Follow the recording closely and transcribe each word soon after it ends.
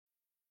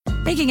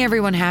Making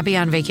everyone happy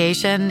on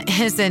vacation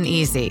isn't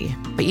easy,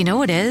 but you know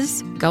what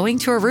is? Going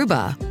to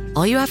Aruba.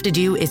 All you have to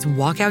do is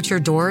walk out your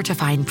door to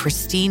find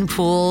pristine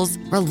pools,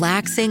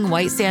 relaxing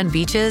white sand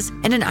beaches,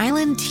 and an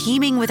island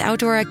teeming with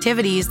outdoor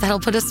activities that'll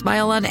put a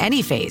smile on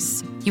any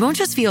face. You won't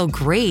just feel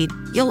great,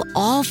 you'll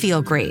all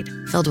feel great,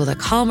 filled with a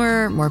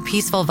calmer, more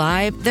peaceful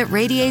vibe that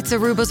radiates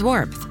Aruba's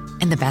warmth.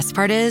 And the best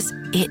part is,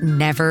 it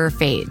never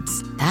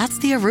fades. That's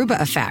the Aruba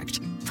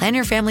effect. Plan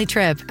your family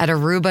trip at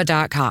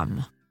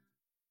Aruba.com.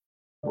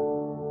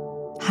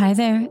 Hi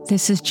there,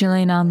 this is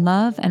Jillian on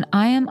Love, and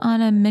I am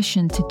on a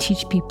mission to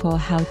teach people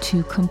how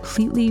to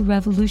completely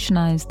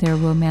revolutionize their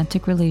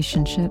romantic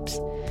relationships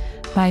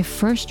by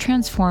first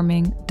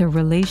transforming the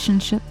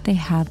relationship they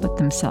have with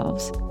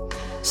themselves.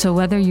 So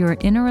whether you're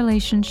in a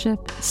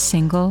relationship,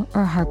 single,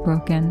 or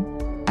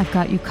heartbroken, I've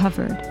got you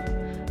covered.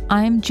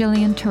 I'm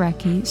Jillian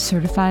Turecki,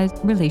 certified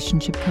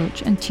relationship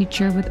coach and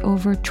teacher with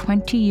over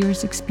 20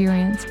 years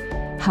experience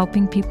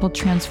helping people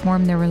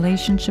transform their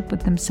relationship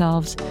with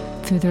themselves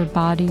through their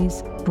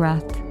bodies,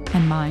 breath,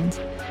 and minds.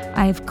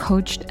 I have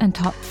coached and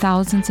taught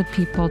thousands of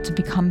people to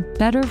become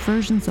better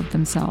versions of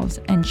themselves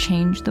and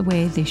change the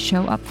way they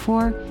show up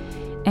for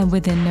and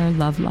within their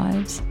love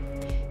lives.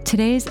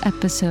 Today's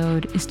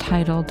episode is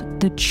titled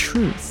The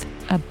Truth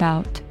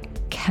About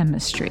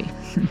Chemistry.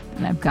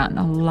 And I've gotten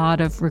a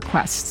lot of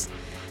requests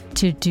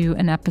to do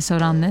an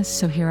episode on this,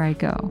 so here I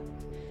go.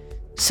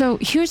 So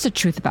here's the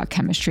truth about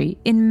chemistry.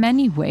 In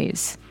many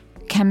ways,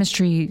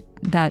 chemistry,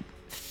 that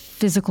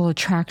physical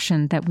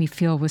attraction that we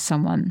feel with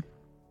someone,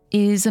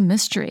 is a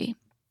mystery.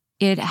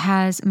 It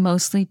has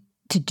mostly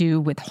to do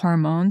with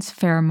hormones,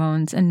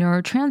 pheromones, and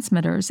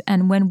neurotransmitters.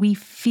 And when we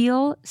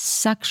feel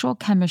sexual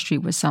chemistry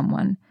with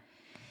someone,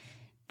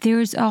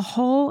 there's a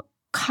whole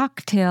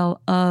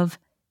cocktail of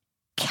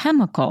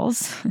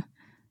chemicals,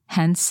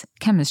 hence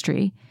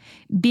chemistry,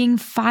 being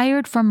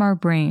fired from our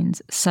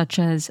brains, such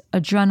as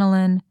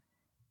adrenaline,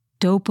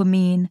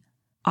 dopamine,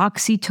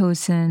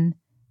 oxytocin,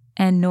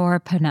 and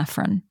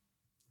norepinephrine.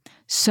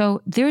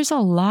 So there's a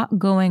lot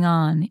going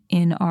on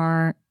in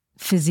our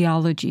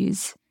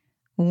physiologies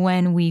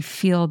when we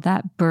feel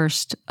that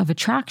burst of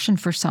attraction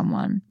for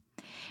someone.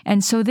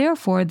 And so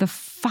therefore, the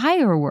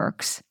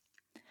fireworks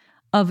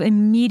of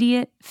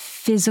immediate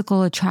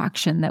physical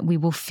attraction that we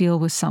will feel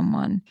with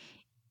someone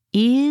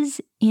is,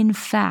 in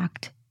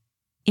fact,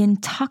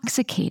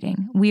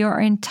 intoxicating. We are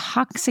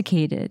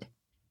intoxicated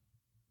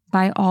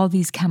by all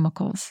these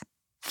chemicals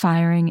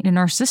firing in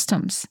our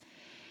systems.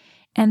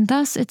 And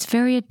thus, it's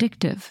very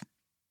addictive.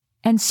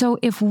 And so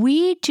if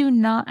we do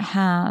not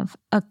have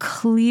a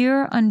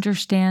clear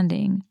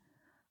understanding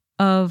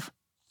of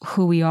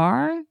who we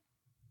are,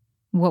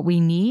 what we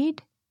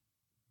need,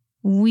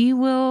 we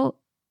will,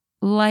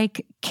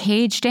 like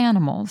caged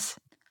animals,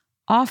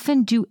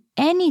 often do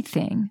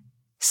anything,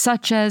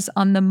 such as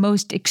on the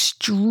most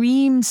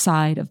extreme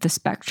side of the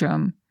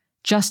spectrum,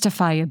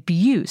 justify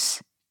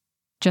abuse,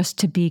 just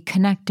to be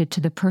connected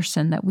to the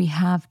person that we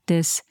have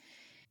this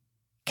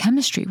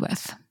chemistry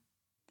with.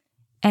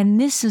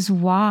 And this is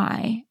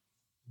why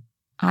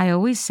I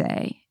always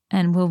say,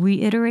 and will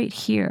reiterate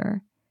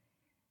here,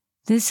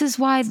 this is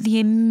why the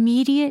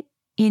immediate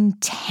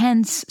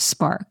intense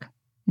spark,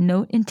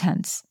 note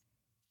intense,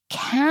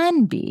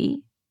 can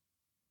be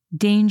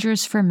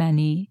dangerous for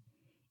many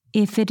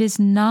if it is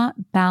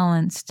not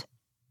balanced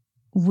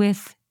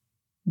with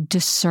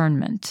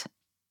discernment.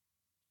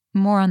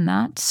 More on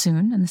that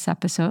soon in this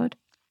episode.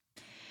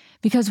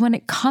 Because when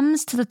it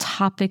comes to the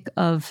topic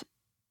of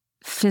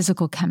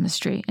physical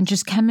chemistry and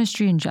just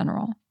chemistry in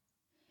general,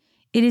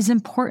 it is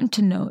important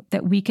to note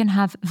that we can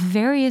have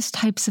various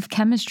types of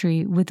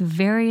chemistry with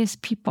various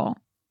people,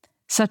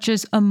 such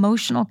as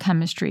emotional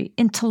chemistry,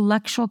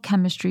 intellectual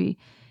chemistry,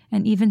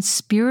 and even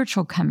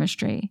spiritual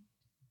chemistry.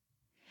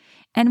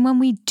 And when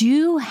we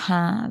do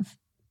have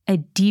a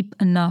deep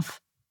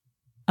enough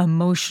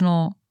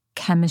emotional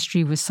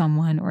chemistry with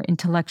someone, or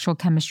intellectual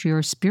chemistry,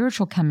 or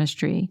spiritual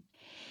chemistry,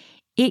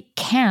 it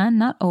can,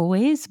 not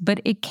always,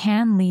 but it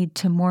can lead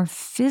to more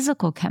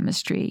physical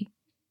chemistry,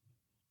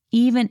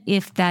 even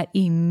if that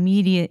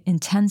immediate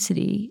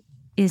intensity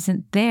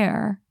isn't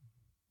there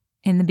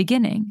in the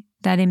beginning,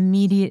 that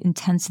immediate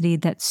intensity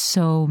that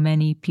so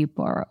many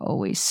people are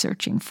always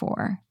searching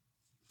for.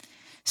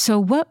 So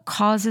what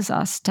causes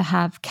us to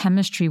have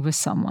chemistry with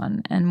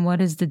someone, and what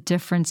is the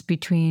difference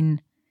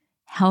between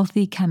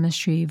healthy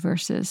chemistry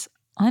versus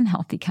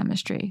unhealthy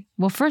chemistry?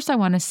 Well, first I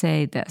want to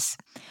say this.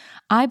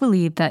 I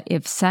believe that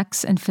if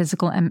sex and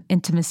physical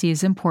intimacy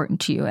is important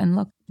to you, and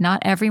look,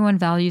 not everyone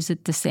values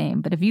it the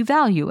same, but if you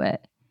value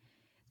it,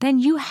 then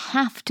you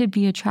have to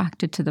be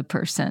attracted to the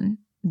person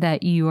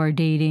that you are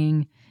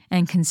dating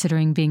and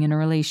considering being in a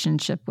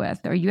relationship with,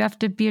 or you have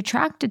to be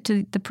attracted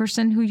to the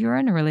person who you're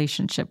in a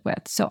relationship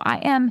with. So I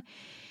am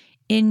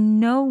in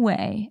no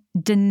way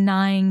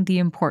denying the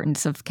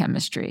importance of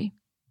chemistry.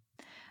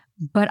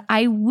 But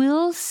I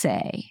will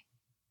say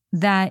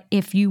that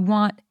if you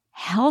want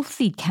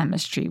healthy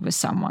chemistry with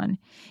someone,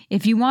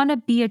 if you want to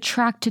be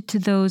attracted to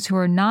those who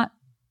are not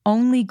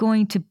only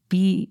going to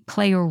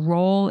play a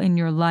role in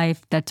your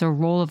life that's a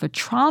role of a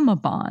trauma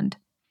bond,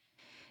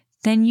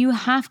 then you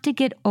have to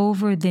get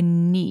over the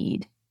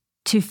need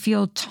to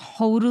feel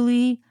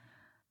totally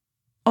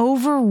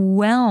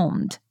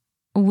overwhelmed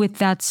with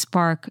that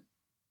spark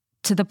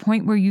to the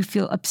point where you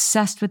feel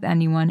obsessed with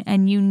anyone,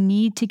 and you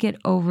need to get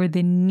over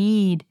the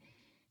need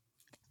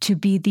to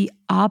be the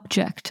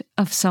object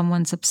of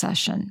someone's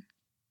obsession.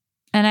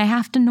 And I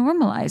have to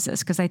normalize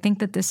this because I think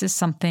that this is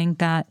something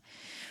that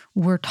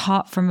we're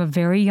taught from a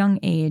very young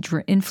age.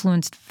 We're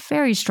influenced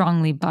very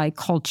strongly by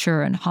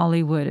culture and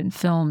Hollywood and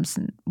films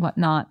and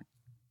whatnot,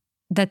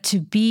 that to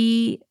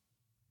be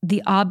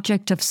the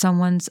object of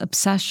someone's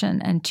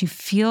obsession and to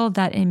feel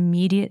that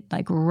immediate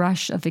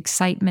rush of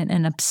excitement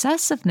and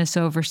obsessiveness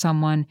over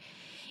someone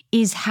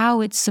is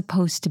how it's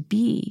supposed to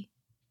be.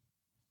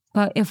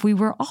 But if we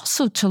were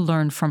also to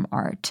learn from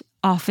art,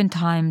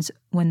 oftentimes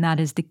when that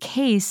is the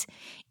case,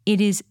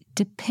 it is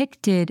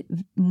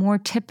depicted more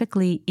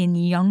typically in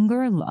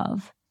younger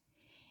love,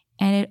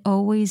 and it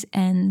always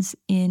ends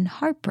in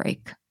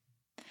heartbreak.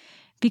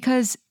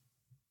 Because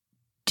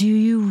do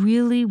you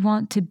really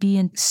want to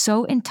be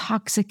so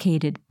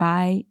intoxicated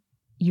by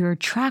your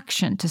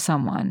attraction to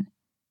someone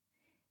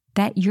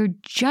that your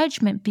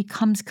judgment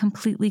becomes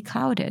completely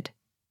clouded?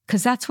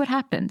 Because that's what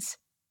happens.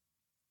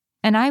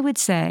 And I would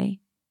say,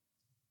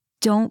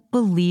 don't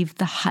believe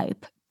the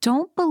hype.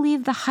 Don't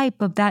believe the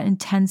hype of that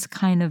intense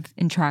kind of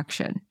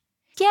attraction.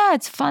 Yeah,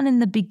 it's fun in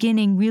the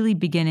beginning, really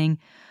beginning,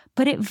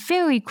 but it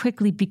very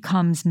quickly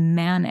becomes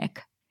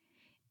manic.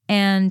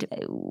 And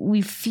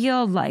we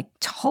feel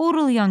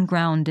totally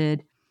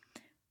ungrounded.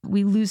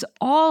 We lose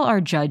all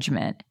our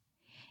judgment.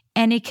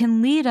 And it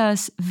can lead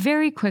us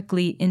very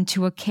quickly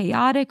into a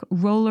chaotic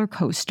roller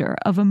coaster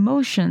of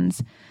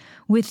emotions,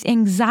 with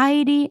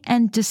anxiety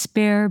and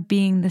despair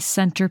being the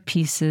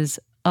centerpieces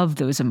of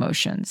those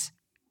emotions.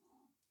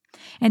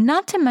 And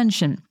not to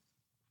mention,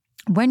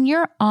 when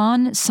you're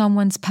on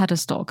someone's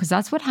pedestal, because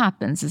that's what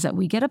happens, is that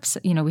we get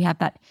upset, we have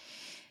that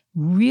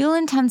real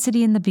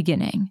intensity in the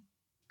beginning,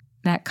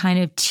 that kind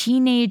of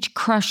teenage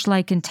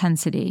crush-like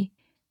intensity.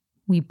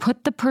 We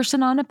put the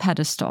person on a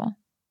pedestal.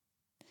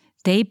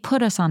 They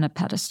put us on a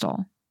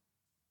pedestal.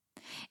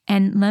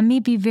 And let me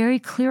be very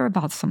clear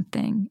about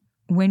something.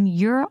 When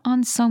you're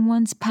on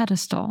someone's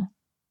pedestal,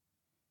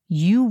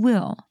 you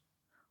will,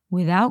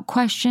 without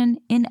question,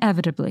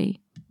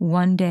 inevitably,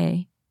 one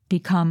day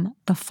become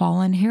the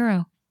fallen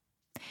hero.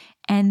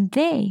 And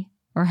they,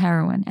 or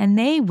heroine, and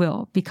they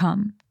will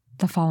become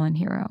the fallen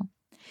hero.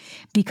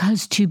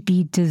 Because to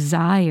be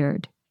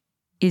desired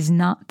is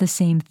not the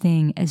same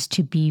thing as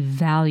to be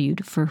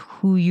valued for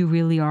who you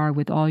really are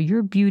with all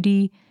your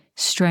beauty,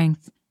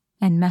 strength,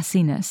 and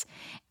messiness.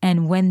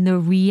 And when the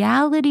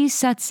reality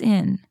sets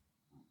in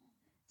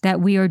that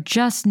we are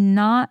just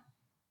not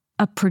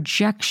a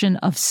projection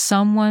of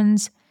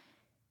someone's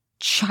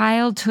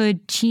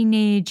childhood,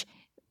 teenage,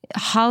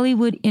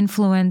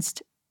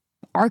 Hollywood-influenced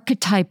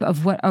archetype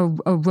of what a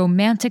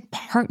romantic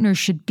partner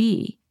should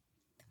be,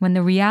 when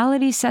the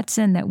reality sets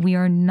in that we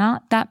are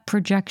not that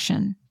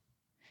projection,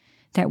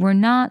 that we're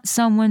not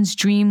someone's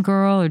dream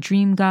girl or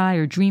dream guy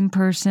or dream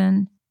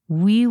person,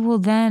 we will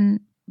then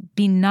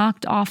be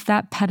knocked off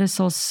that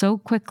pedestal so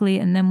quickly,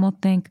 and then we'll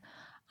think,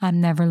 I'm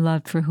never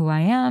loved for who I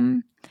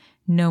am.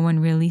 No one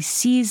really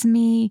sees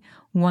me.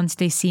 Once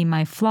they see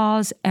my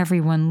flaws,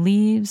 everyone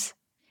leaves.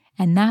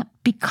 And that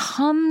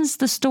becomes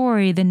the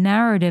story, the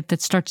narrative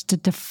that starts to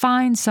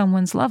define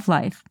someone's love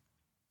life.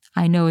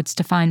 I know it's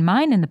defined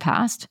mine in the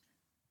past.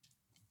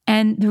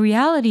 And the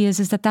reality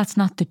is that that's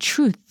not the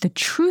truth. The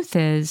truth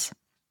is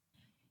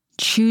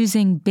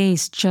choosing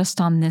based just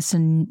on this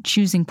and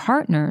choosing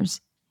partners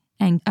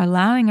and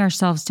allowing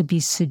ourselves to be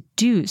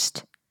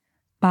seduced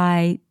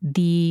by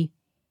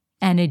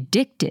and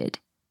addicted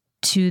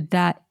to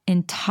that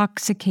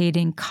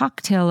intoxicating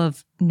cocktail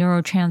of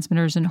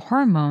neurotransmitters and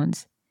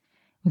hormones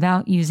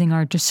without using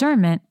our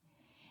discernment,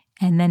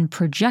 and then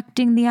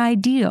projecting the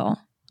ideal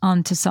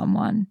onto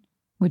someone,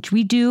 which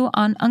we do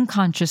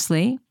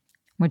unconsciously,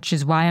 which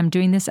is why I'm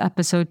doing this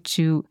episode,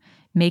 to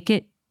make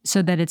it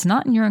so that it's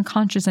not in your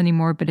unconscious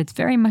anymore, but it's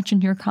very much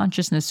in your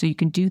consciousness so you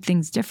can do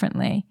things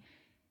differently.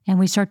 And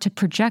we start to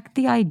project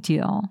the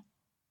ideal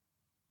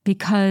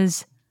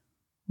because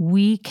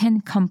we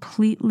can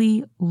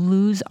completely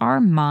lose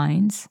our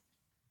minds.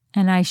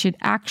 And I should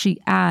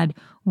actually add,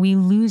 we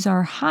lose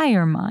our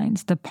higher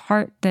minds, the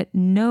part that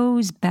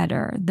knows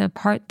better, the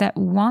part that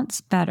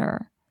wants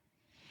better.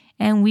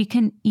 And we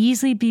can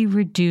easily be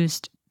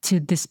reduced to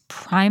this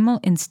primal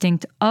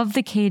instinct of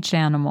the caged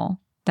animal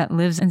that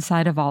lives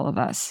inside of all of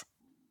us.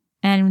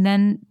 And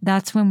then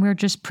that's when we're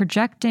just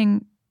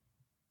projecting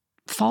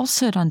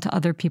falsehood onto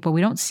other people.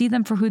 We don't see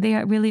them for who they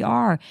really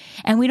are.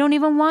 And we don't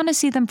even want to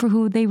see them for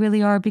who they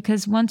really are,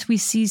 because once we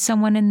see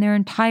someone in their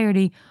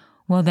entirety,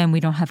 well, then we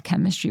don't have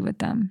chemistry with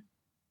them.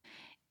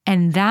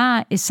 And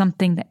that is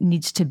something that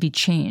needs to be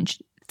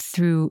changed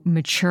through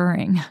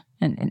maturing.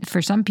 And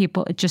for some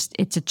people, it's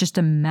just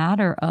a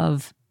matter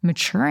of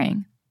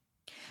maturing.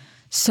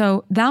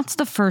 So that's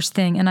the first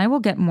thing. And I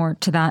will get more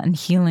to that and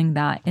healing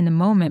that in a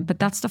moment. But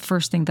that's the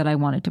first thing that I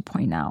wanted to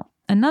point out.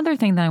 Another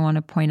thing that I want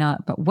to point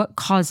out about what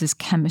causes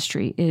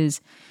chemistry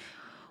is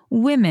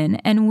women,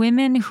 and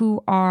women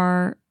who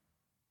are,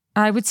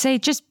 I would say,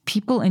 just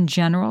people in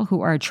general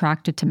who are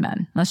attracted to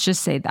men. Let's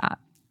just say that.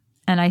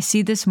 And I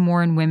see this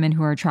more in women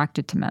who are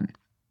attracted to men.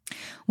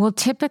 Will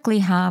typically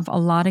have a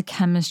lot of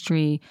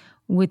chemistry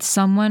with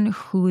someone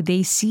who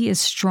they see as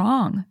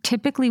strong.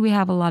 Typically, we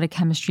have a lot of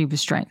chemistry with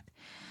strength.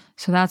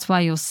 So that's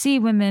why you'll see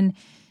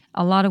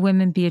a lot of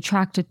women be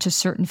attracted to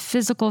certain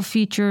physical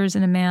features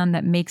in a man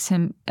that makes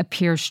him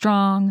appear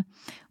strong,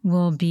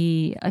 will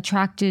be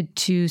attracted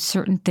to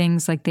certain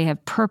things like they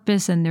have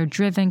purpose and they're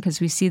driven because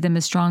we see them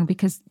as strong.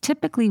 Because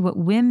typically what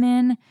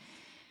women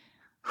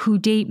who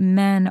date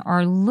men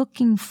are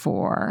looking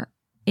for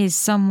is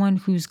someone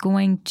who's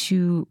going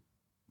to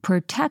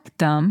protect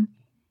them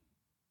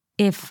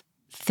if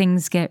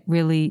things get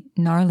really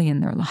gnarly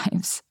in their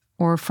lives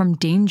or from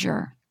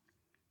danger.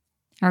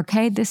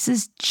 Okay, this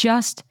is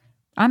just,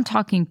 I'm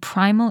talking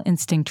primal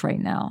instinct right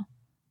now.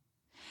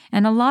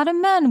 And a lot of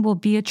men will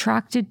be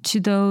attracted to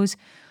those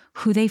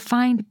who they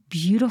find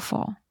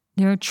beautiful.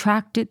 They're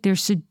attracted, they're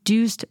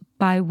seduced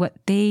by what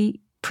they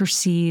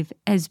perceive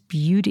as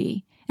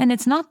beauty. And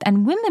it's not,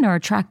 and women are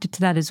attracted to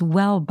that as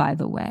well, by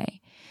the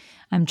way.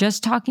 I'm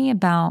just talking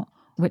about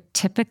what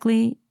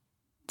typically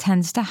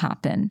tends to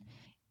happen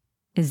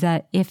is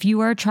that if you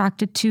are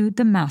attracted to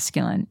the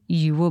masculine,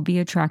 you will be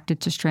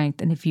attracted to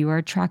strength. And if you are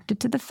attracted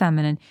to the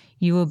feminine,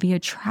 you will be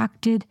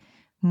attracted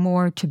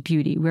more to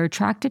beauty. We're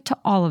attracted to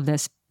all of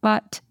this,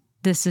 but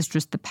this is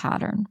just the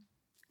pattern.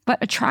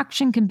 But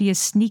attraction can be a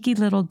sneaky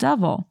little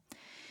devil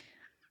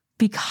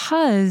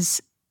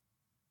because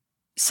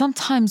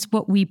sometimes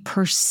what we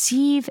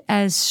perceive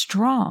as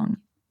strong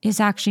is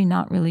actually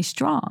not really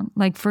strong.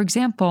 Like, for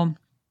example,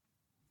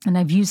 and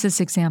I've used this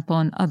example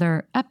in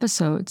other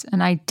episodes,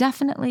 and I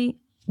definitely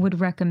would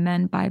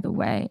recommend, by the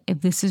way, if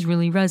this is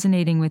really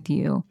resonating with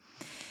you,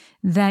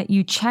 that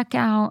you check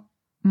out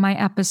my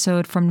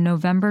episode from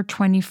November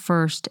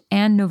 21st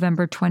and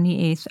November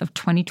 28th of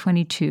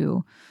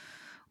 2022.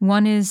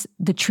 One is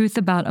the truth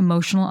about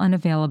emotional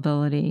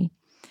unavailability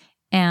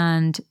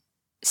and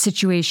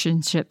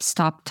situationships,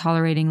 stop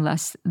tolerating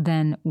less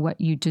than what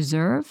you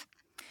deserve.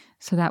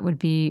 So that would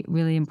be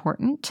really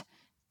important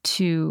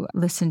to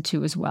listen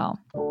to as well.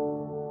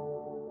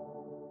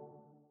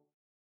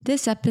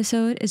 This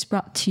episode is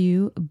brought to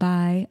you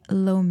by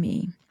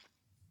Lomi.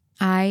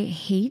 I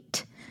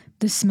hate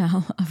the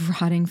smell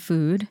of rotting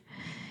food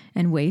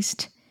and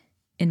waste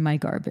in my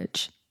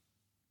garbage.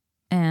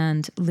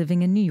 And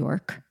living in New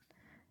York,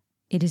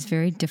 it is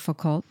very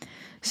difficult.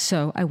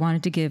 So I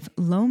wanted to give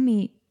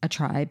Lomi a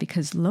try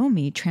because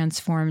Lomi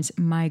transforms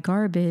my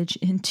garbage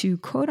into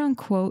quote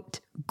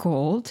unquote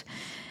gold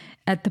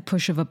at the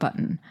push of a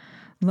button.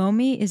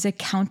 Lomi is a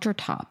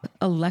countertop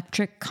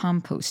electric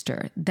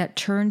composter that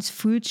turns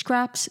food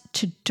scraps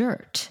to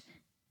dirt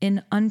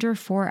in under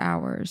 4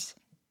 hours.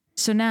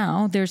 So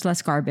now there's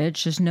less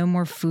garbage. There's no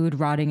more food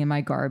rotting in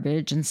my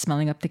garbage and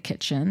smelling up the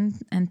kitchen.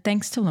 And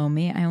thanks to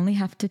Lomi, I only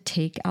have to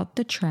take out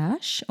the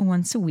trash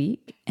once a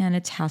week, and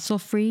it's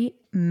hassle-free,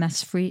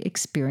 mess-free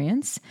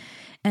experience,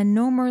 and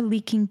no more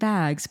leaking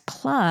bags.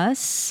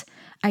 Plus,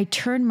 I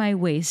turn my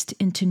waste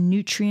into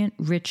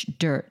nutrient-rich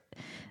dirt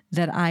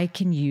that I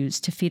can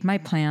use to feed my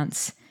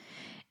plants,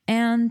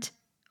 and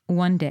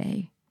one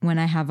day, when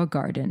I have a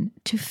garden,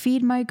 to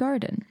feed my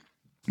garden.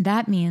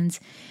 That means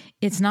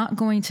it's not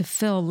going to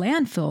fill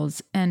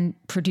landfills and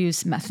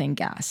produce methane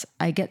gas.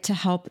 I get to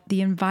help the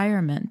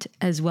environment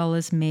as well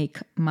as make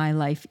my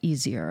life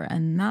easier,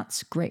 and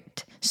that's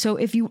great. So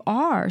if you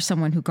are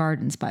someone who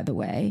gardens, by the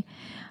way,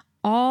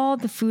 all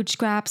the food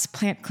scraps,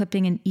 plant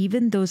clipping, and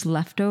even those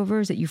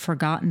leftovers that you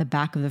forgot in the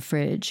back of the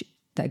fridge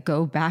that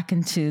go back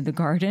into the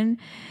garden,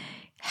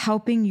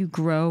 helping you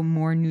grow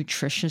more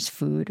nutritious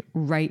food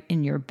right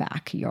in your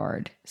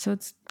backyard. So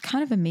it's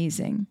kind of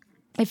amazing.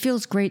 It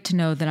feels great to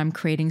know that I'm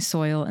creating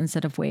soil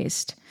instead of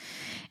waste.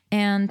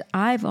 And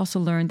I've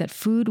also learned that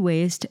food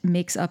waste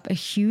makes up a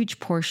huge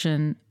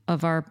portion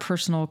of our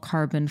personal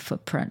carbon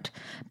footprint.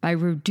 By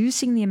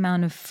reducing the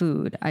amount of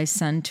food I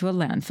send to a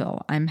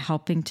landfill, I'm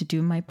helping to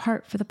do my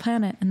part for the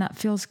planet, and that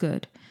feels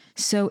good.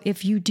 So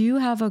if you do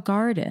have a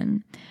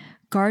garden,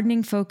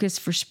 gardening focus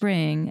for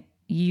spring,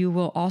 you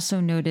will also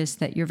notice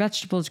that your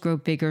vegetables grow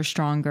bigger,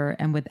 stronger,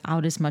 and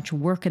without as much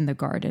work in the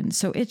garden.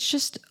 So it's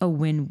just a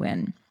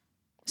win-win.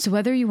 So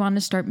whether you want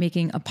to start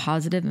making a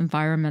positive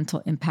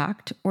environmental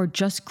impact or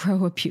just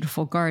grow a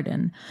beautiful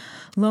garden,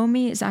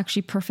 Lomi is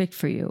actually perfect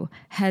for you.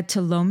 Head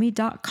to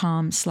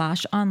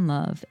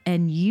lomi.com/onlove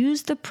and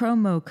use the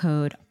promo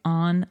code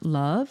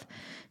ONLOVE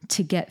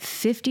to get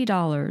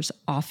 $50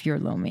 off your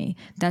Lomi.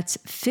 That's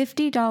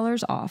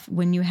 $50 off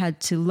when you head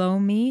to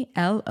Lomi,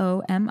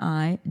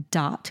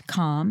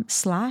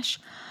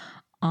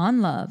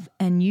 LOMI.com/onlove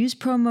and use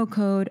promo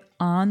code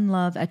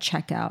ONLOVE at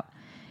checkout.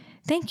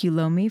 Thank you,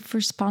 Lomi, for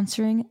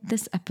sponsoring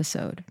this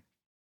episode.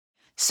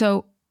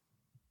 So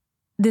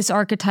this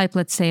archetype,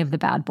 let's say, of the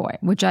bad boy,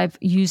 which I've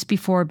used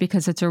before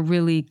because it's a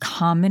really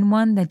common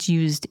one that's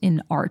used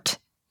in art,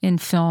 in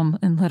film,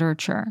 and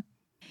literature.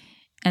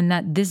 And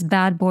that this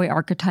bad boy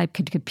archetype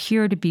could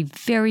appear to be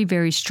very,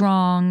 very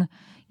strong,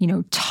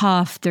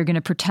 tough, they're going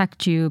to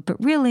protect you.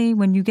 But really,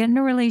 when you get in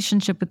a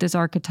relationship with this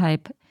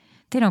archetype,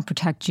 they don't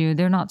protect you.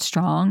 They're not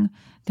strong.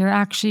 They're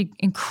actually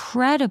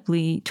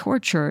incredibly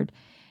tortured.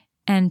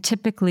 And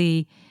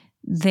typically,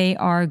 they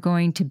are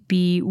going to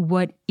be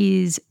what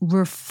is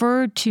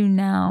referred to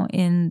now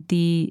in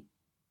the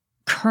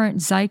current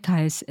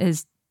zeitgeist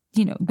as,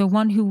 the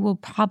one who will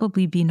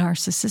probably be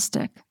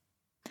narcissistic.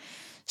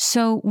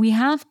 So we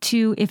have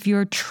to, if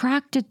you're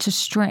attracted to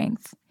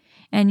strength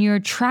and you're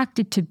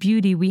attracted to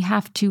beauty, we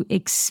have to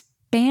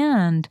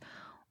expand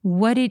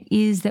what it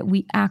is that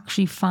we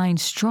actually find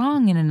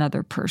strong in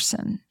another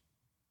person.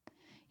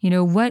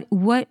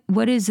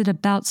 What is it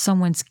about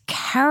someone's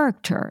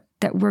character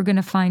that we're going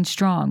to find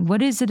strong?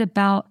 What is it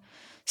about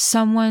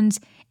someone's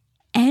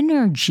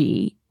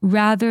energy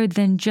rather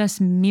than just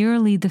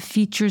merely the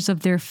features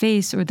of their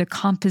face or the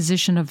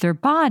composition of their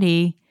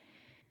body?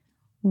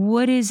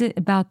 What is it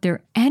about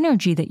their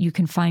energy that you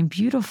can find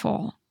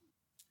beautiful?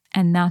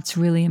 And that's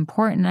really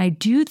important. I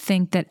do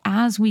think that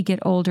as we get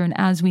older and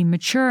as we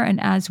mature and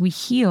as we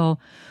heal,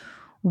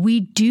 we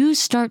do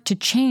start to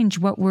change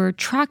what we're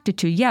attracted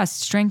to. Yes,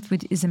 strength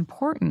is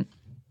important.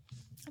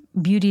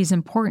 Beauty is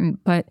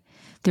important, but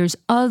there's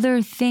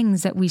other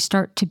things that we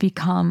start to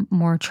become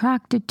more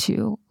attracted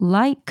to,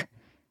 like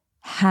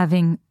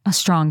having a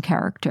strong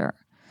character,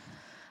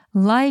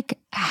 like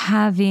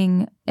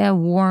having a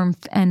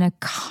warmth and a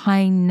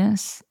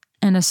kindness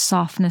and a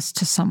softness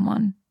to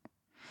someone,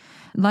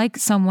 like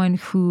someone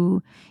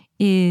who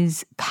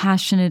is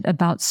passionate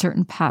about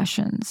certain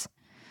passions,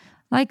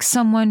 like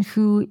someone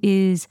who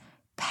is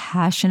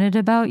passionate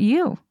about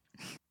you,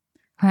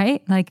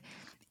 right? Like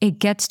it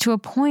gets to a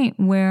point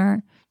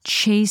where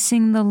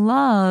chasing the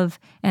love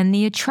and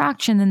the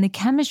attraction and the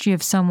chemistry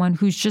of someone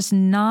who's just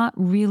not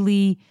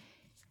really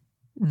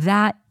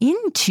that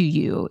into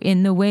you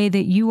in the way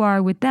that you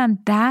are with them,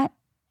 that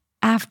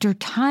after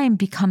time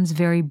becomes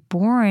very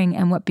boring.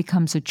 And what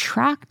becomes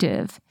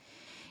attractive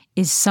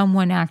is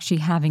someone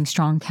actually having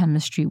strong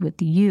chemistry with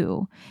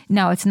you.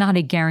 Now, it's not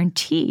a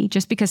guarantee.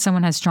 Just because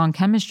someone has strong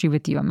chemistry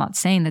with you, I'm not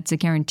saying that's a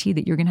guarantee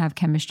that you're going to have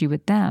chemistry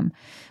with them.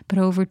 But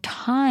over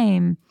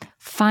time,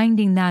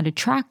 finding that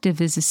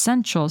attractive is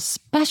essential,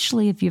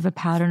 especially if you have a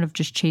pattern of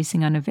just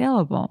chasing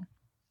unavailable.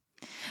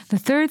 The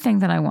third thing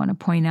that I want to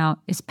point out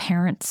is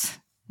parents.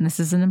 And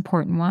this is an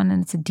important one,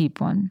 and it's a deep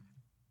one.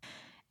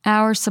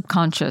 Our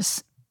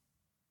subconscious,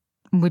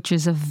 which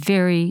is a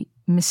very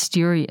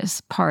mysterious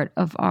part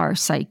of our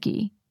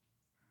psyche,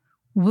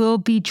 will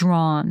be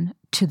drawn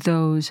to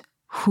those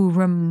who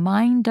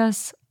remind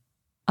us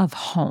of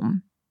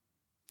home,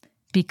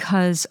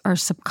 because our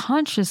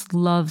subconscious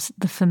loves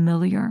the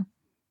familiar.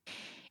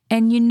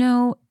 And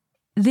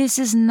this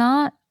is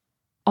not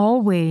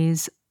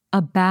always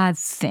a bad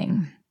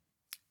thing,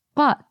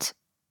 but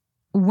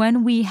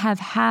when we have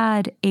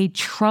had a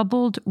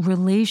troubled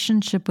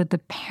relationship with a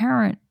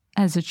parent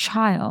as a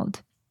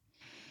child,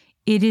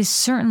 it is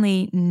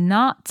certainly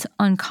not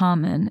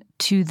uncommon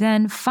to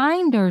then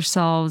find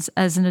ourselves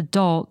as an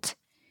adult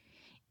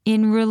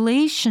in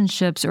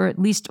relationships, or at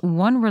least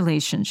one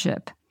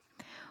relationship,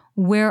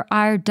 where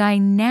our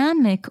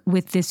dynamic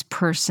with this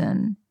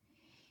person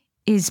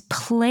is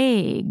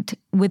plagued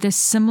with a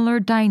similar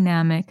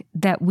dynamic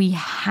that we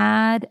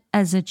had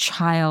as a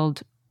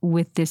child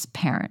with this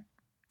parent.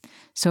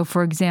 So,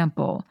 for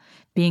example,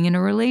 being in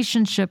a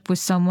relationship with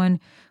someone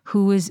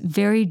who is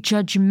very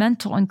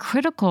judgmental and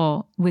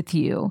critical with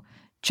you,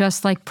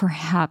 just like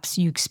perhaps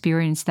you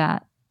experienced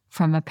that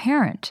from a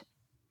parent.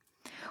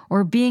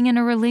 Or being in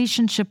a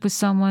relationship with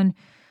someone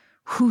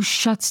who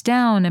shuts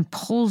down and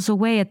pulls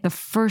away at the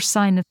first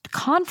sign of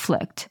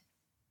conflict.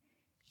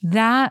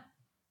 That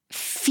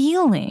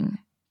feeling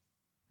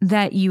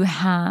that you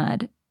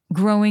had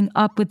growing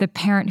up with a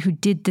parent who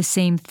did the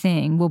same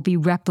thing will be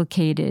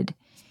replicated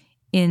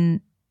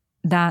in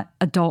that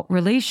adult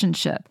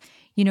relationship.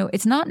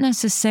 It's not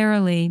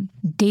necessarily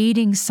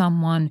dating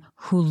someone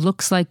who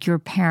looks like your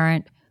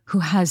parent, who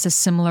has a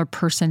similar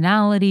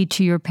personality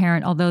to your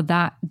parent, although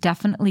that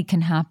definitely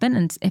can happen.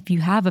 And if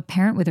you have a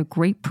parent with a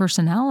great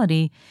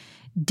personality,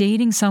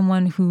 dating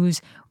someone who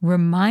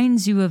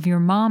reminds you of your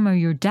mom or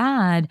your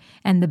dad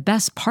and the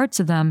best parts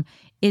of them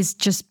is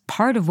just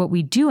part of what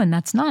we do, and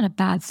that's not a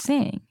bad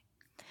thing.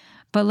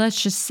 But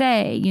let's just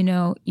say,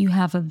 you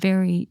have a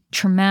very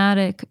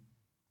traumatic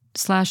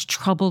 /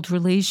 troubled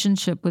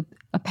relationship with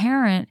a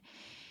parent.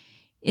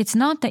 It's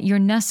not that you're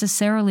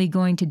necessarily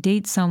going to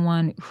date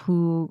someone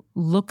who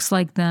looks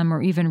like them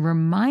or even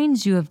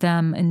reminds you of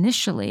them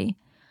initially.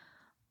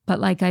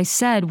 But like I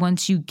said,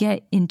 once you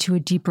get into a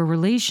deeper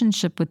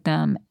relationship with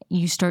them,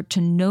 you start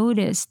to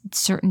notice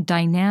certain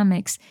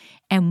dynamics,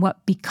 and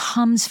what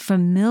becomes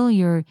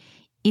familiar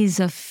is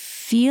a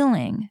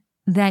feeling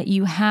that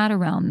you had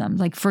around them.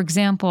 Like, for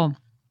example,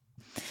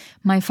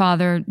 My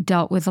father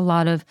dealt with a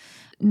lot of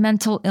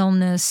mental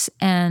illness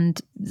and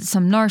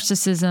some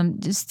narcissism,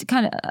 just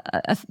kind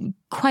of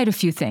quite a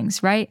few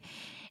things, right?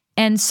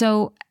 And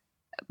so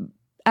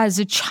as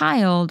a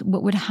child,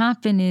 what would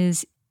happen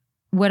is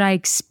what I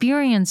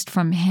experienced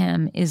from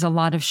him is a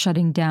lot of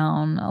shutting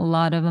down, a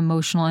lot of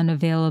emotional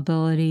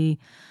unavailability,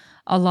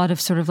 a lot of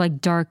sort of like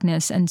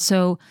darkness. And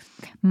so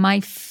my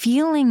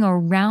feeling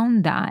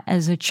around that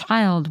as a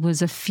child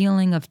was a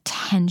feeling of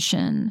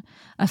tension,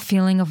 a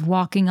feeling of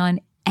walking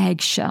on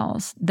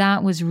eggshells.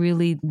 That was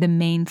really the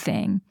main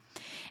thing.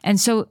 And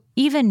so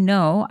even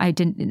though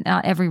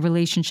not every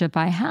relationship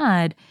I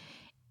had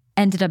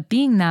ended up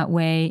being that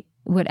way,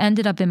 what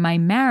ended up in my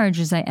marriage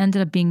is I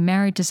ended up being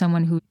married to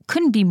someone who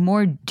couldn't be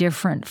more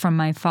different from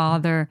my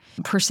father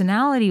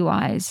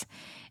personality-wise.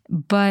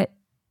 But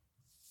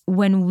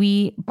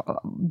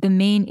the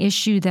main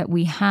issue that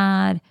we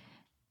had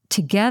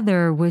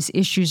together was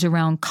issues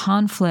around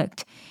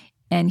conflict.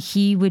 And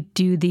he would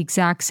do the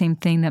exact same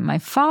thing that my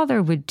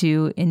father would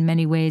do in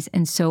many ways.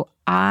 And so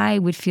I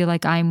would feel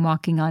like I'm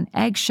walking on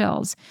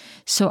eggshells.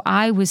 So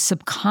I was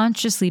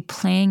subconsciously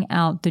playing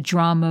out the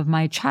drama of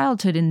my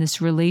childhood in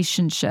this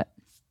relationship.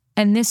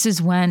 And this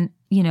is when,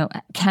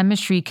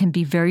 chemistry can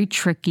be very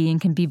tricky and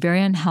can be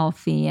very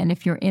unhealthy. And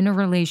if you're in a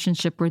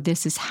relationship where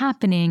this is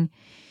happening,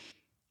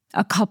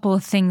 a couple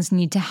of things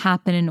need to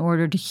happen in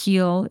order to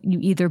heal. You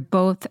either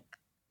both,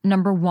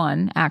 number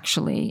one,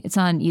 actually, it's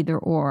not an either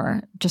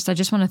or. I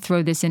just want to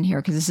throw this in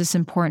here because this is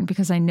important,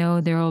 because I know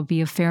there will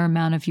be a fair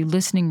amount of you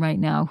listening right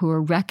now who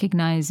are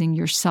recognizing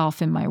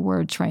yourself in my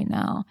words right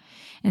now.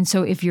 And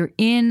so if you're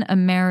in a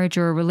marriage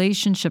or a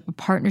relationship, a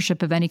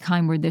partnership of any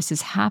kind where this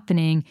is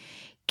happening,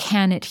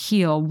 can it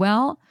heal?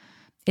 Well,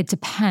 it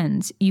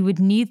depends. You would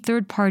need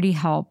third-party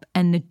help,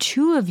 and the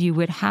two of you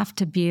would have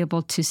to be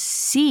able to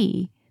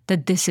see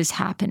that this is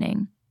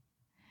happening,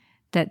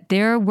 that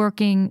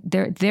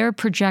they're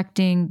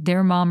projecting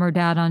their mom or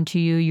dad onto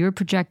you, you're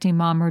projecting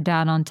mom or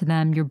dad onto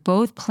them, you're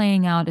both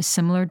playing out a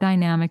similar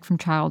dynamic from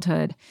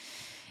childhood.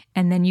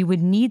 And then you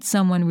would need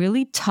someone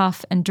really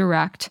tough and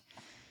direct,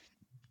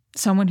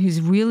 someone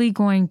who's really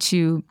going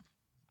to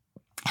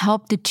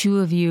help the two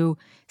of you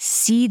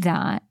see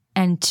that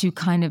and to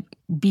kind of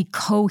be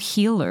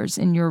co-healers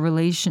in your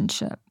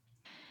relationship.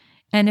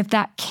 And if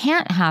that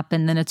can't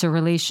happen, then it's a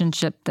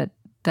relationship that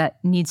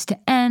needs to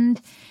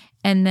end.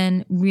 And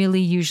then really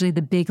usually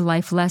the big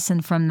life lesson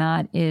from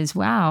that is,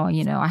 wow,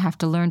 I have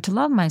to learn to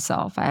love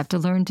myself. I have to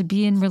learn to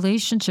be in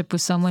relationship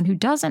with someone who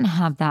doesn't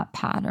have that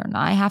pattern.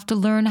 I have to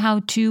learn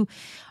how to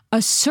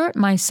assert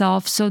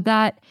myself so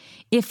that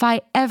if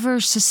I ever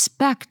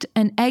suspect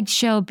an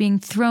eggshell being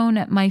thrown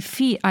at my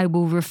feet, I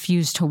will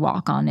refuse to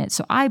walk on it.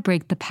 So I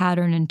break the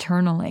pattern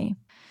internally.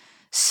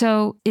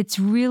 So it's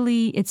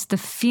the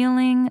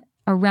feeling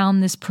around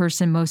this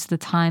person most of the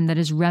time that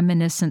is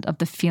reminiscent of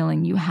the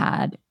feeling you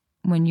had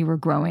when you were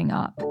growing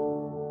up.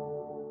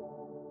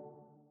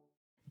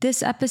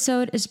 This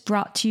episode is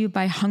brought to you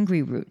by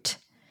Hungryroot.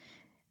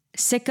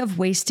 Sick of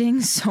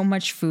wasting so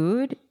much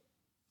food?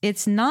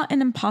 It's not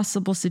an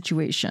impossible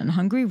situation.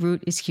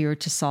 Hungryroot is here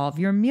to solve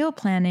your meal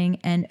planning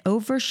and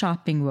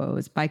over-shopping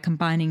woes by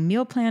combining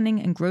meal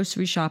planning and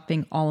grocery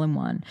shopping all in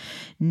one.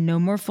 No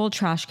more full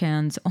trash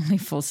cans, only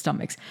full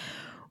stomachs.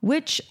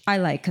 Which I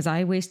like because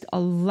I waste a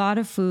lot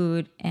of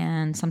food,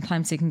 and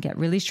sometimes it can get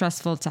really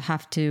stressful to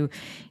have to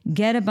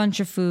get a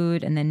bunch of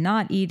food and then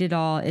not eat it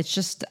all. It's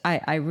just,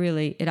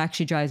 it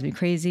actually drives me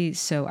crazy.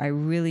 So I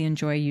really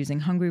enjoy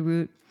using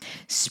Hungryroot.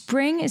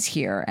 Spring is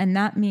here, and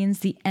that means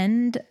the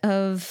end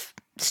of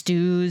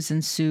stews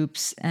and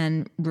soups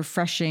and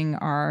refreshing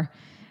our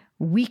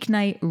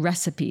weeknight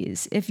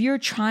recipes. If you're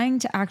trying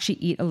to actually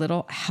eat a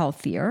little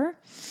healthier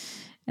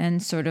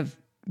and sort of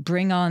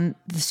bring on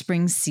the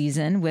spring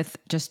season with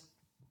just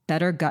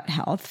better gut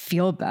health,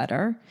 feel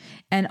better,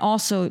 and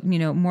also,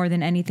 more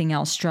than anything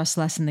else, stress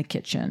less in the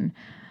kitchen,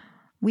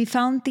 we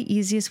found the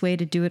easiest way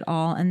to do it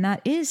all, and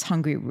that is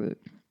Hungryroot.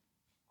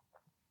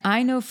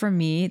 I know for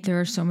me, there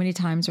are so many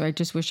times where I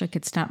just wish I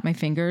could snap my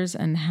fingers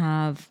and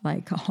have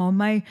all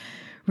my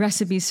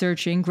recipe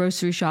searching,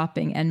 grocery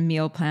shopping, and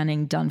meal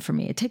planning done for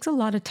me. It takes a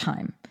lot of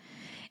time.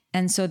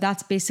 And so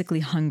that's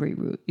basically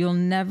Hungryroot. You'll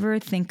never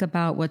think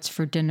about what's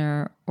for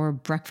dinner or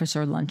breakfast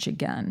or lunch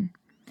again.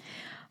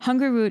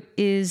 Hungryroot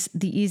is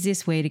the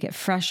easiest way to get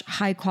fresh,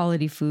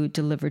 high-quality food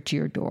delivered to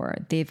your door.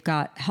 They've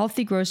got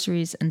healthy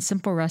groceries and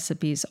simple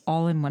recipes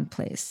all in one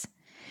place.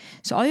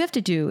 So all you have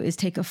to do is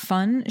take a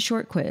fun,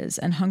 short quiz,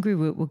 and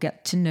Hungryroot will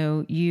get to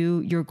know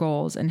you, your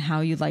goals, and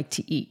how you like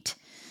to eat,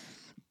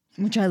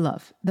 which I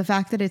love. The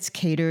fact that it's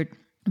catered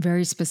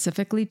very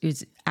specifically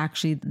is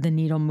actually the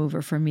needle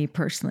mover for me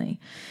personally.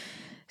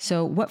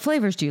 So what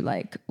flavors do you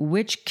like?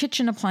 Which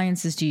kitchen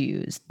appliances do you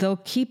use?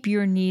 They'll keep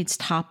your needs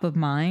top of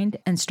mind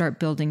and start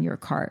building your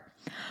cart.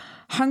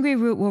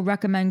 Hungryroot will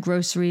recommend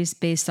groceries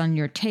based on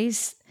your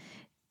taste.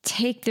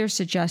 Take their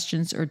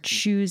suggestions or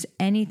choose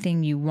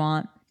anything you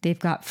want. They've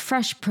got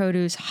fresh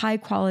produce, high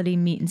quality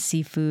meat and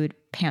seafood,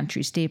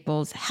 pantry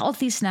staples,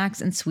 healthy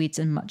snacks and sweets,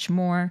 and much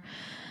more.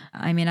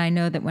 I mean, I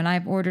know that when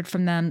I've ordered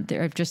from them,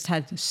 I've just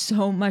had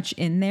so much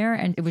in there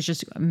and it was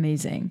just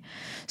amazing.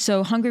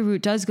 So Hungry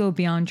Root does go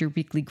beyond your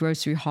weekly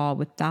grocery haul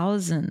with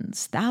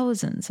thousands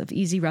of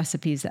easy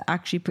recipes that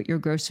actually put your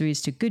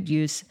groceries to good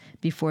use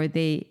before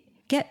they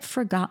get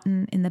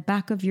forgotten in the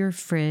back of your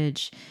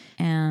fridge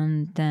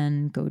and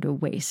then go to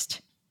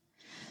waste.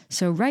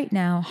 So right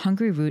now,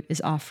 Hungry Root is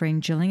offering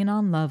Jillian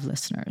on Love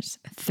listeners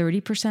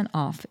 30%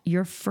 off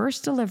your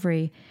first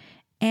delivery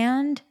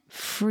and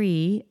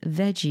free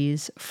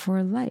veggies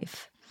for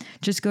life.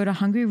 Just go to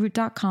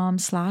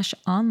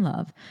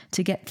hungryroot.com/onlove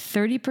to get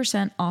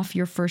 30% off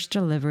your first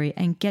delivery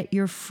and get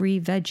your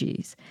free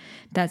veggies.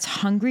 That's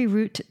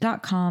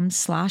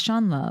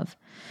hungryroot.com/onlove.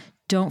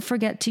 Don't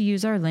forget to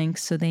use our link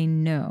so they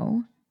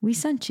know we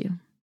sent you.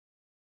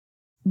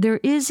 There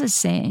is a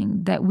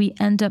saying that we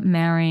end up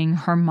marrying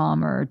her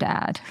mom or her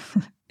dad.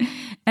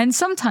 And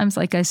sometimes,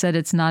 like I said,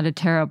 it's not a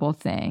terrible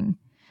thing.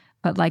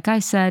 But like I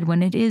said,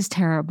 when it is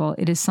terrible,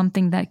 it is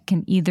something that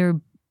can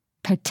either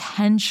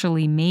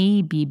potentially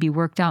maybe be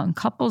worked out in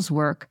couples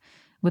work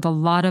with a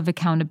lot of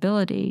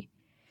accountability,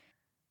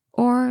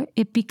 or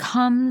it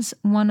becomes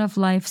one of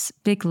life's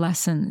big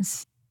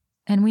lessons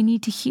and we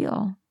need to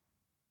heal.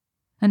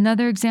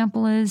 Another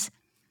example is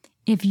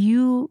if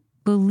you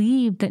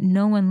believe that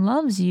no one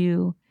loves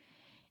you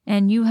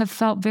and you have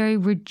felt very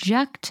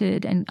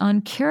rejected and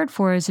uncared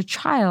for as a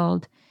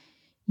child,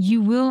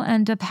 you will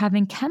end up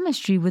having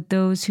chemistry with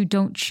those who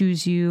don't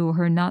choose you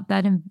or are not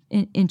that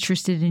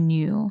interested in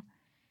you.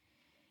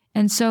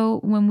 And so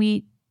when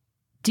we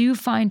do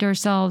find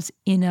ourselves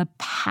in a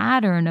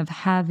pattern of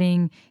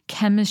having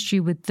chemistry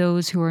with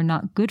those who are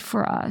not good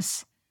for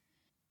us,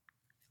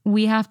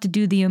 we have to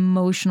do the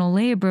emotional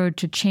labor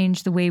to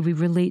change the way we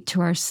relate to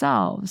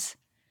ourselves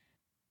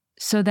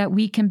so that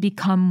we can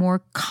become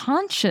more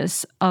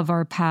conscious of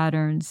our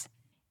patterns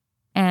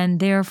and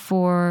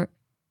therefore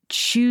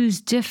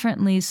choose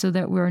differently so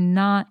that we're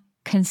not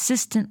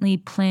consistently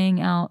playing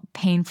out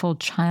painful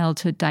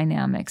childhood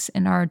dynamics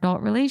in our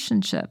adult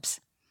relationships.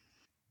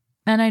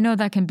 And I know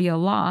that can be a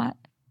lot,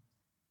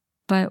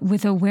 but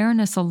with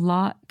awareness, a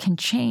lot can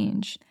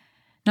change.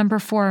 Number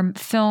 4,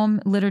 film,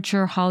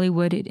 literature,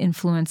 Hollywood, it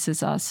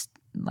influences us,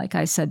 like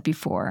I said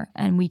before,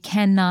 and we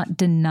cannot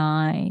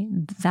deny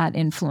that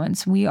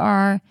influence. We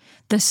are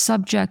the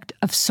subject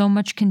of so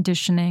much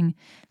conditioning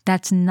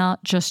that's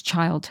not just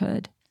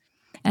childhood.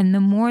 And the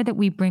more that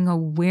we bring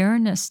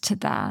awareness to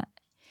that,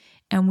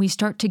 and we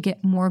start to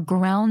get more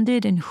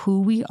grounded in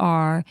who we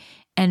are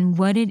and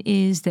what it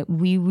is that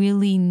we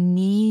really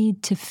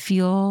need to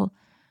feel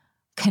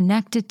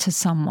connected to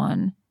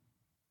someone,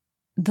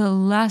 the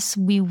less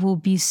we will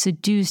be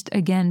seduced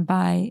again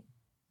by,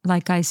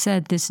 like I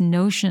said, this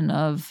notion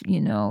of,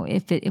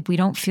 if we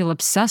don't feel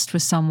obsessed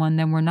with someone,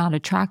 then we're not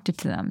attracted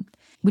to them,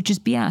 which is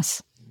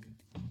BS.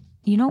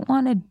 You don't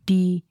want to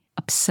be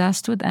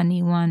obsessed with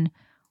anyone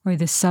or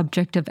the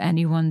subject of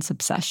anyone's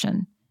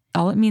obsession.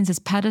 All it means is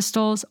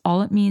pedestals.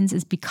 All it means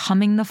is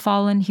becoming the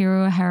fallen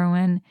hero or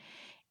heroine,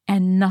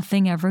 and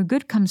nothing ever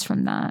good comes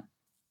from that.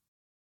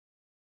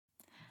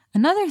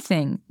 Another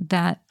thing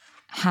that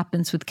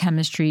happens with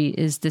chemistry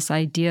is this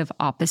idea of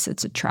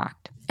opposites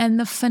attract. And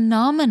the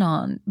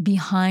phenomenon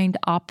behind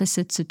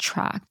opposites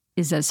attract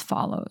is as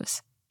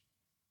follows.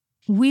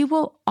 We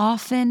will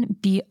often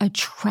be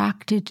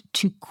attracted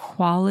to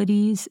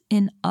qualities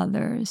in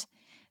others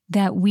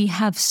that we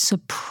have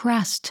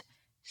suppressed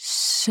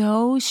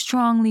so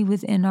strongly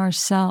within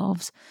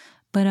ourselves,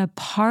 but a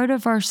part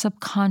of our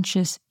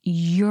subconscious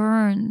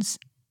yearns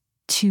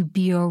to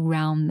be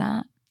around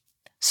that.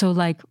 So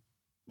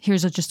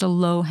here's just a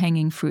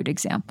low-hanging fruit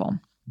example.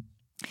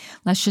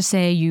 Let's just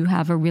say you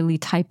have a really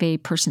type A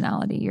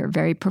personality. You're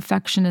very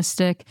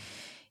perfectionistic.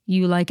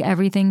 You like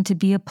everything to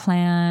be a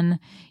plan.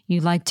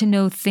 You like to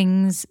know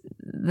things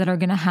that are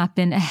going to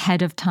happen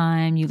ahead of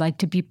time. You like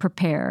to be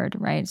prepared,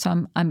 right?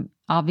 So I'm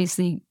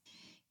obviously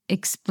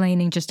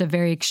explaining just a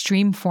very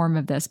extreme form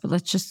of this, but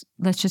let's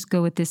just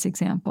go with this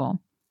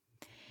example.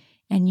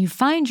 And you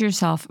find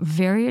yourself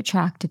very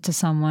attracted to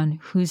someone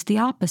who's the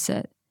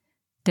opposite.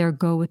 They're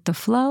go with the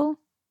flow.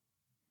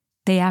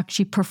 They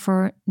actually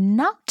prefer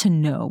not to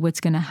know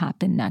what's going to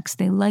happen next.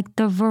 They like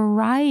the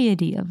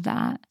variety of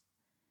that.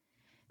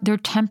 Their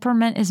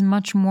temperament is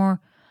much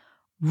more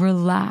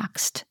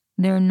relaxed.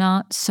 They're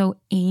not so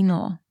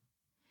anal.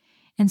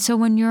 And so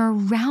when you're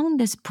around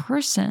this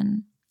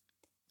person,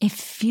 it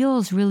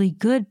feels really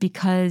good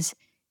because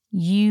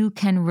you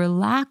can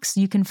relax.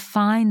 You can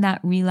find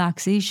that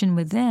relaxation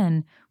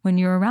within when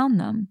you're around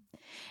them.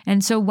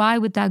 And so why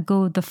would that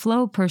go with the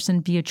flow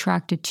person be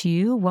attracted to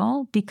you?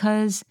 Well,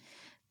 because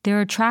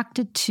they're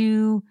attracted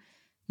to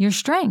your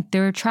strength.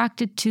 They're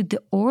attracted to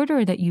the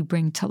order that you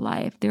bring to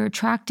life. They're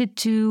attracted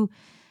to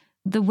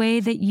the way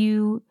that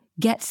you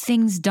get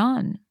things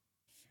done.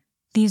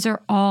 These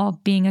are all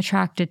being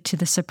attracted to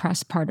the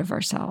suppressed part of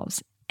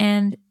ourselves.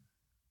 And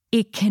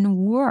it can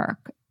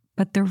work.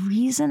 But the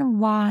reason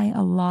why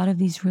a lot of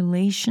these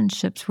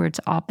relationships where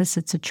it's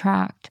opposites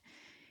attract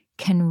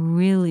can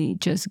really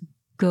just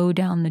go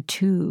down the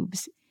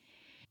tubes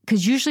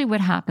Because usually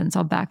what happens,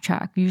 I'll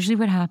backtrack. Usually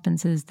what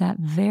happens is that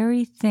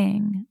very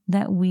thing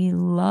that we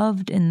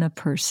loved in the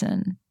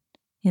person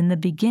in the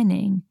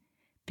beginning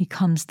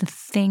becomes the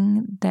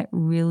thing that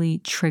really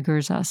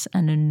triggers us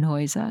and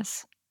annoys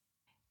us.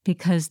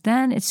 Because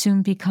then it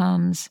soon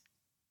becomes,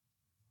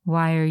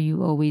 why are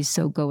you always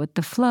so go with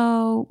the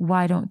flow?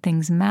 Why don't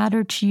things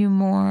matter to you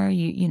more?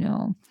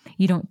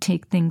 You don't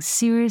take things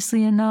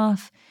seriously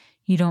enough.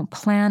 You don't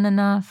plan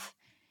enough.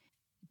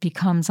 It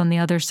becomes on the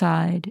other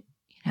side,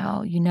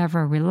 you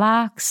never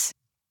relax.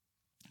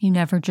 You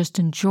never just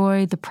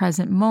enjoy the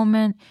present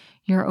moment.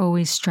 You're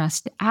always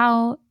stressed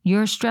out.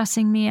 You're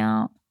stressing me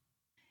out.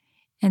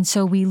 And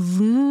so we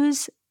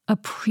lose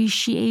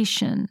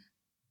appreciation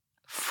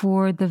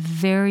for the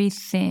very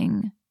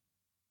thing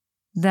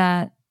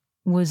that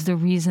was the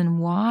reason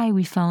why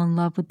we fell in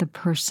love with the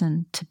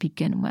person to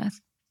begin with.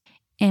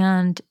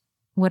 And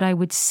what I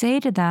would say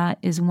to that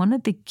is one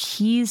of the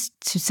keys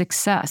to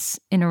success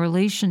in a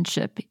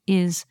relationship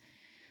is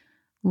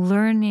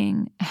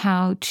learning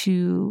how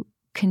to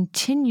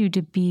continue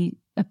to be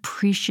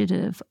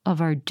appreciative of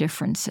our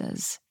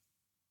differences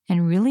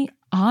and really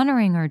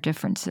honoring our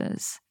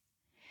differences.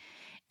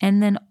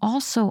 And then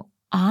also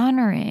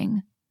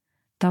honoring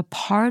the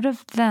part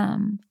of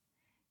them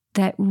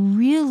that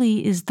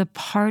really is the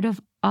part of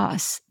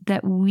us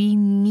that we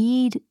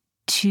need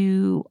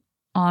to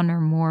honor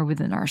more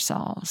within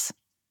ourselves.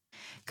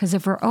 Because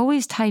if we're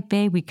always type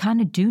A, we kind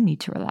of do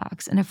need to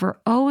relax. And if we're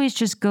always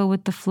just go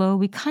with the flow,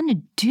 we kind of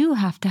do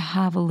have to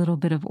have a little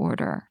bit of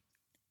order.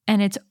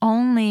 And it's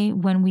only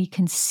when we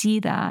can see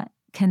that,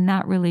 can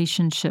that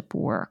relationship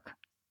work.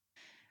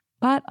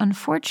 But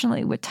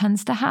unfortunately, what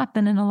tends to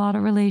happen in a lot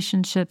of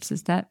relationships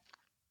is that,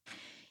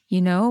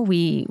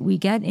 we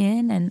get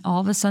in and all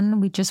of a sudden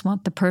we just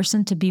want the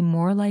person to be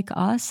more like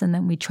us. And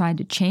then we try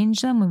to change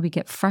them when we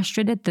get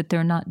frustrated that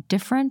they're not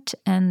different.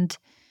 And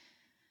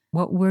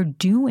what we're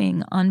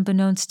doing,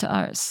 unbeknownst to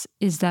us,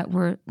 is that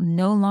we're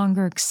no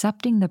longer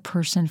accepting the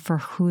person for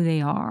who they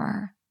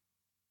are.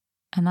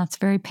 And that's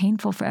very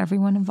painful for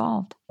everyone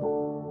involved.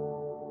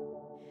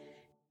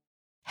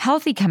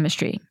 Healthy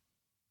chemistry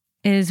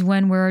is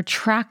when we're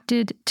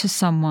attracted to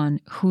someone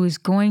who is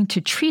going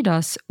to treat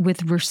us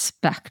with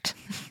respect.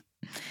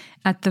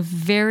 At the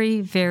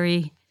very,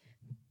 very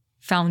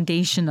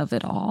foundation of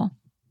it all,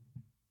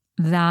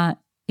 that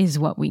is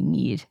what we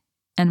need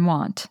and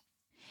want.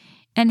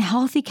 And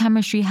healthy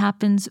chemistry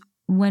happens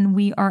when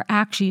we are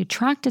actually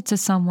attracted to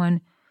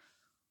someone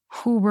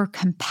who we're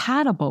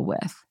compatible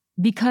with.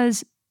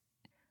 Because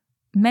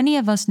many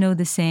of us know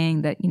the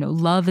saying that,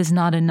 love is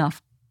not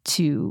enough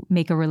to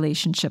make a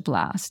relationship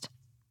last.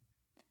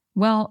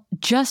 Well,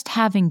 just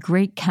having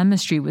great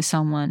chemistry with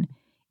someone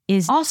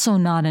is also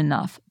not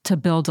enough to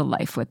build a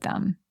life with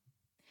them.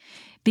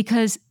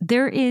 Because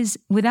there is,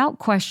 without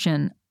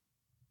question,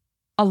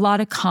 a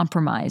lot of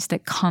compromise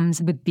that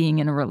comes with being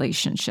in a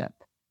relationship.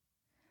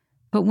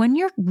 But when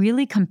you're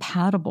really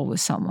compatible with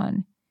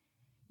someone,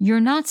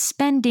 you're not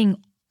spending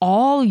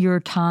all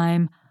your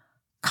time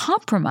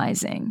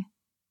compromising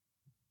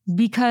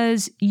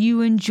because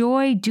you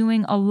enjoy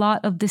doing a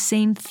lot of the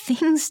same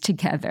things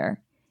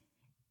together.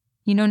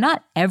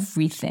 Not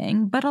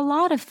everything, but a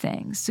lot of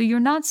things. So you're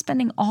not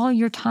spending all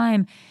your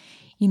time,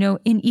 in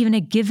even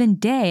a given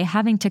day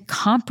having to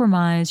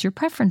compromise your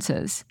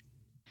preferences.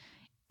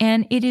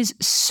 And it is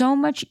so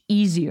much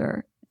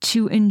easier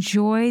to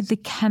enjoy the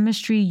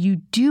chemistry you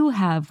do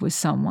have with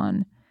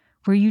someone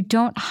where you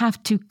don't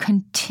have to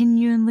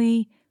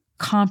continually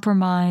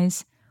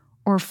compromise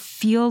or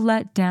feel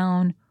let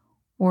down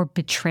or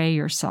betray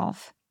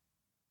yourself.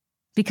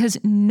 Because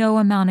no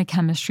amount of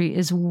chemistry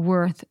is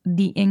worth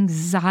the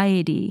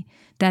anxiety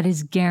that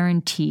is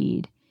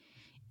guaranteed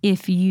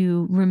if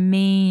you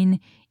remain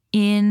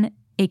in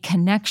a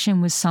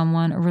connection with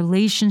someone, a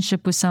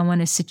relationship with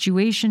someone, a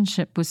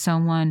situationship with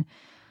someone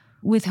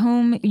with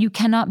whom you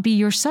cannot be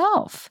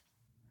yourself,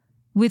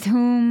 with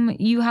whom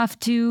you have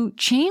to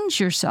change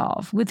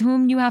yourself, with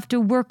whom you have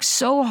to work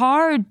so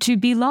hard to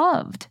be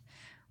loved,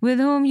 with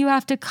whom you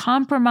have to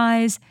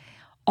compromise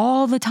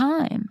all the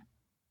time.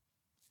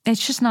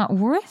 It's just not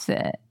worth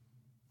it.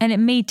 And it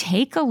may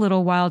take a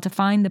little while to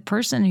find the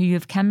person who you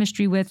have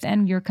chemistry with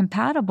and you're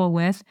compatible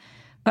with,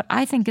 but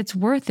I think it's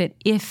worth it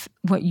if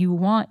what you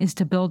want is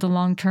to build a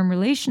long-term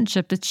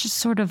relationship. It's just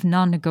sort of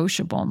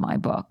non-negotiable in my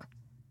book.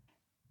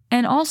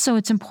 And also,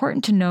 it's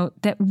important to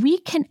note that we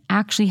can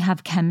actually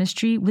have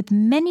chemistry with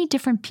many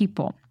different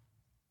people.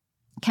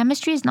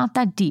 Chemistry is not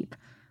that deep.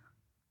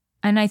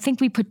 And I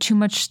think we put too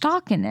much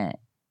stock in it.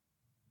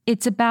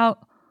 It's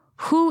about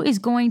who is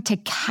going to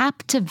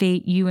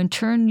captivate you and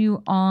turn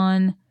you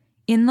on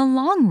in the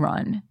long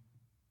run.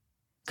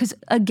 Because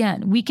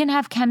again, we can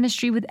have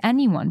chemistry with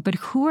anyone, but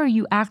who are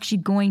you actually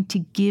going to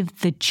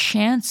give the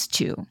chance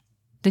to?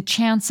 The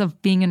chance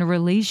of being in a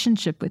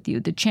relationship with you,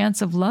 the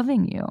chance of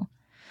loving you.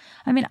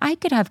 I mean, I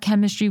could have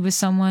chemistry with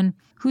someone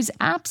who's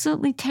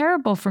absolutely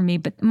terrible for me,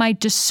 but my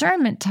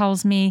discernment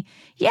tells me,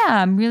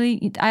 yeah,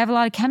 I have a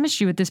lot of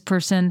chemistry with this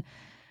person,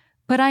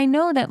 but I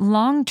know that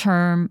long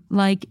term,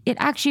 it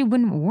actually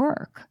wouldn't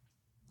work.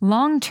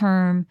 long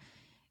term,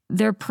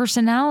 their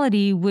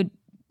personality would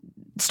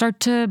start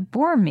to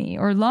bore me.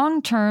 Or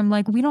long term,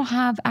 like we don't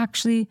have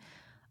actually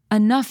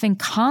enough in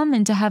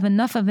common to have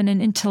enough of an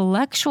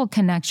intellectual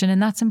connection.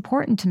 And that's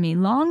important to me.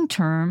 Long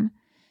term,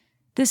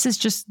 this is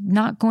just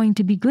not going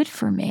to be good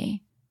for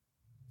me.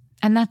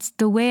 And that's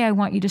the way I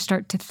want you to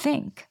start to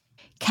think.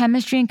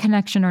 Chemistry and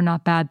connection are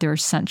not bad. They're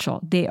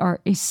essential. They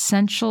are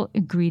essential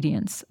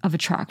ingredients of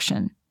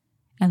attraction.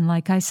 And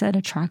like I said,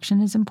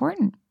 attraction is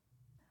important.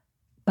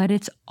 But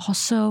it's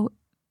also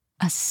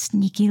a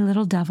sneaky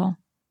little devil.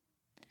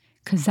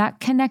 Because that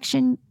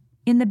connection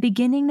in the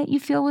beginning that you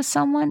feel with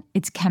someone,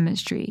 it's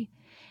chemistry.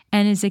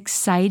 And as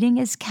exciting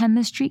as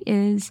chemistry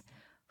is,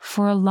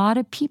 for a lot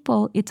of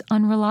people, it's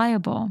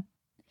unreliable.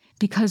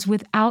 Because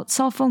without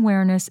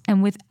self-awareness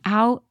and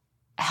without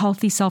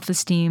healthy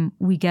self-esteem,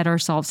 we get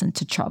ourselves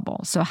into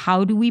trouble. So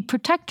how do we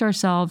protect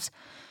ourselves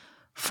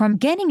from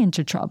getting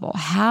into trouble?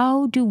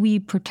 How do we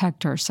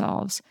protect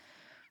ourselves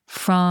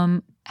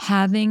from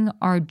having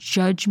our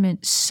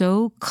judgment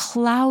so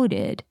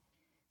clouded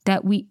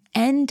that we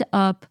end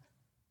up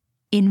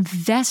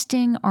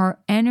investing our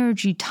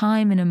energy,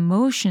 time, and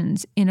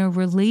emotions in a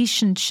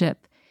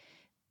relationship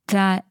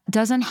that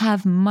doesn't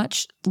have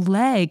much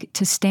leg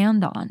to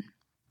stand on?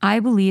 I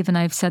believe, and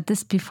I've said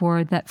this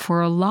before, that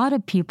for a lot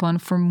of people,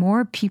 and for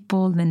more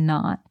people than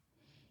not,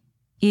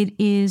 it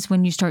is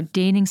when you start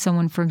dating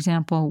someone, for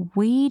example,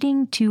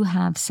 waiting to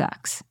have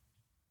sex.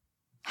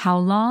 How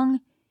long?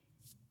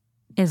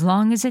 As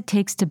long as it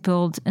takes to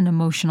build an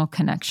emotional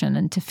connection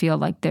and to feel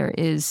like there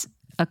is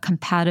a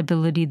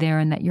compatibility there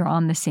and that you're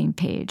on the same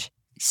page.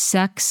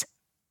 Sex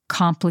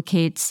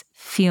complicates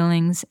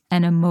feelings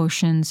and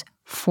emotions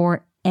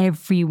for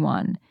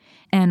everyone.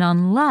 And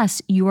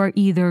unless you are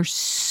either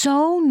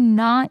so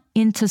not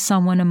into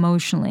someone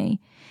emotionally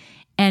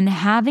and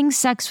having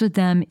sex with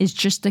them is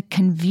just a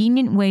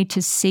convenient way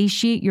to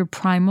satiate your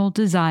primal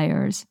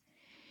desires,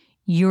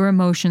 your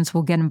emotions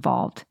will get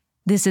involved.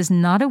 This is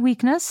not a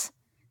weakness.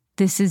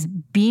 This is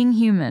being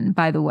human,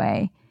 by the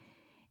way.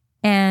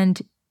 And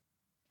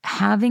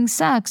having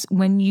sex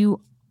when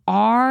you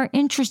are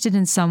interested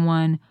in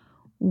someone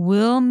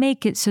will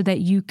make it so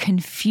that you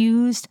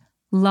confuse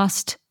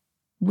lust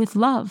with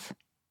love.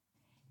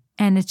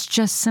 And it's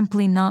just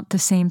simply not the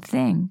same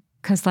thing.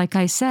 Because like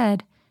I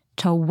said,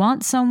 to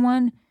want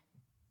someone,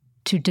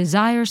 to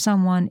desire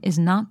someone is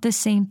not the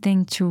same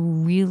thing to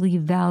really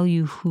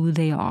value who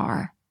they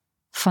are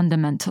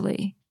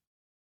fundamentally.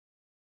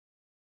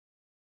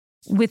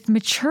 With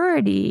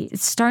maturity,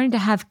 it's starting to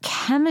have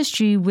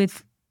chemistry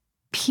with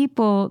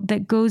people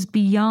that goes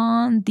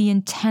beyond the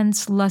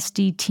intense,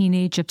 lusty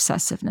teenage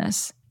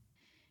obsessiveness.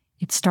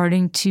 It's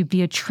starting to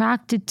be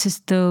attracted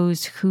to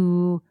those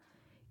who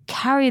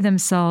carry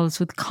themselves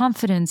with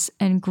confidence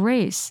and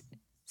grace,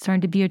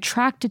 starting to be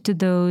attracted to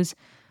those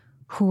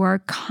who are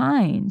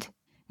kind.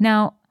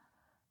 Now,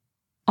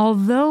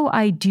 although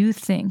I do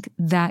think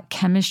that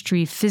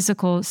chemistry,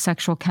 physical,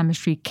 sexual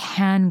chemistry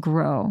can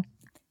grow,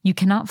 you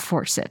cannot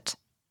force it.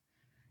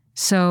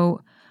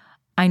 So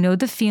I know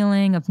the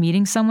feeling of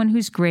meeting someone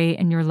who's great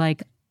and you're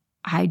like,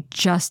 I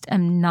just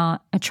am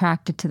not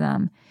attracted to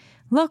them.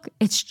 Look,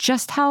 it's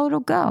just how it'll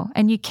go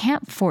and you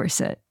can't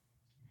force it.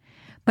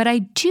 But I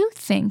do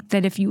think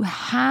that if you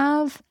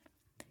have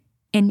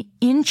an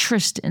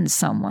interest in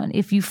someone,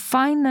 if you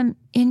find them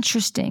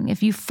interesting,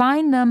 if you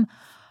find them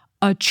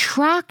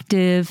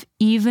attractive,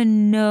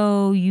 even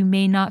though you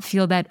may not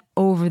feel that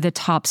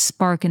over-the-top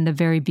spark in the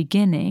very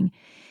beginning,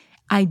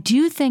 I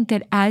do think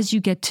that as you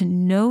get to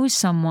know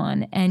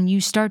someone and you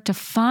start to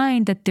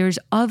find that there's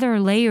other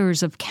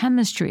layers of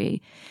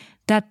chemistry,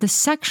 that the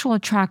sexual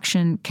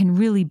attraction can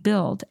really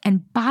build.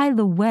 And by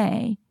the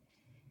way,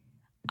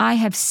 I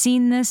have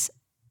seen this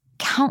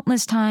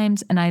countless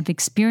times and I've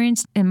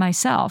experienced it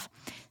myself.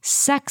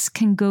 Sex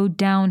can go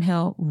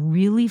downhill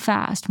really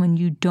fast when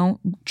you don't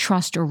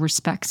trust or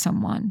respect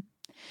someone.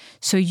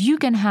 So you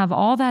can have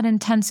all that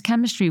intense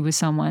chemistry with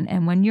someone,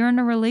 and when you're in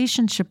a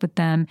relationship with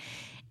them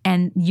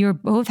and you're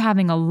both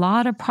having a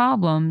lot of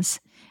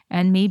problems,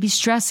 and maybe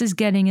stress is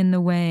getting in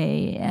the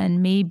way,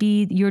 and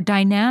maybe your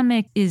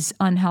dynamic is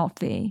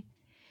unhealthy,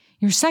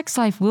 your sex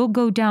life will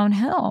go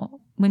downhill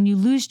when you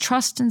lose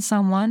trust in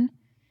someone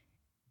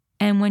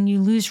and when you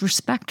lose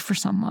respect for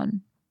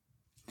someone.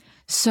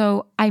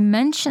 So I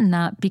mention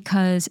that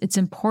because it's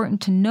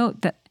important to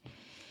note that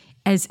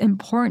as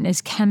important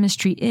as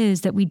chemistry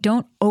is, that we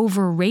don't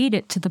overrate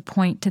it to the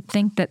point to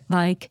think that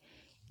like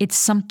it's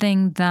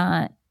something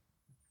that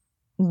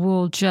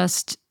will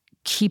just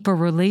keep a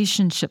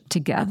relationship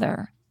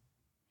together.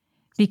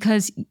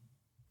 Because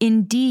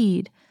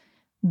indeed,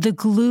 the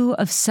glue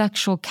of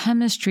sexual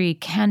chemistry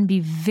can be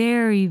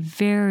very,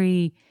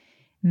 very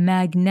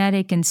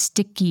magnetic and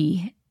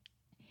sticky.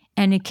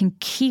 And it can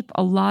keep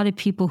a lot of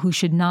people who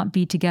should not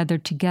be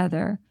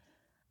together.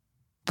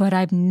 But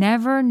I've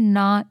never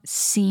not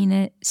seen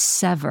it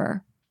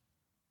sever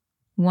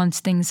once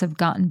things have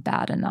gotten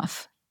bad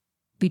enough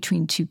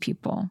between two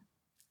people.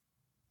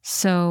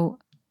 So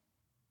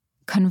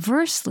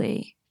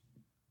conversely,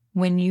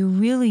 when you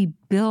really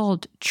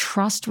build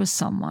trust with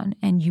someone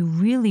and you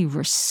really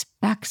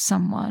respect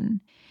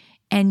someone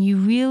and you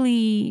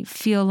really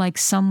feel like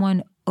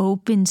someone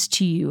opens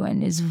to you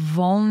and is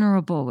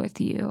vulnerable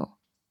with you,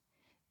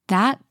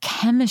 that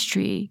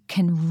chemistry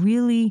can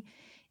really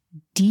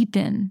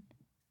deepen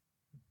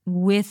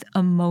with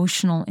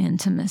emotional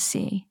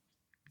intimacy.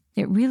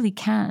 It really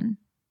can.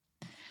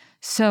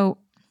 So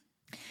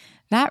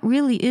that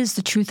really is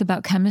the truth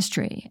about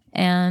chemistry.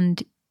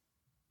 And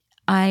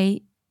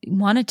I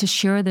wanted to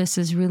share this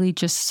as really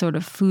just sort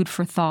of food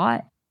for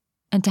thought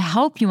and to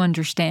help you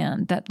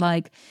understand that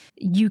like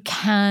you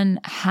can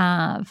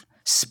have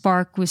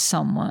spark with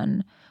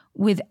someone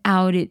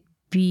without it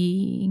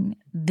being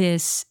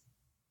this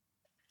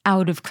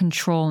out of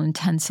control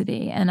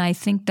intensity. And I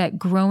think that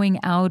growing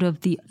out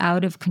of the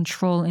out of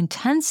control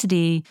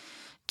intensity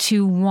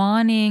to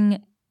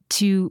wanting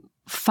to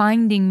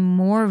finding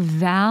more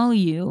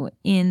value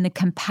in the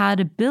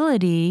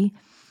compatibility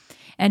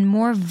and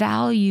more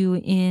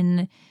value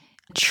in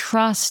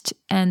trust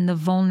and the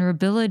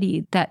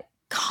vulnerability that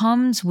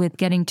comes with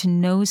getting to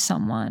know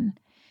someone,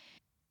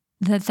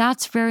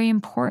 that's very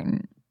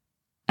important.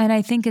 And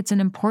I think it's an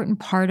important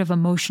part of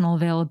emotional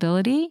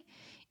availability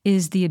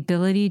is the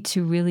ability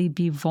to really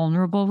be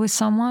vulnerable with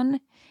someone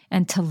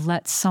and to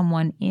let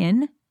someone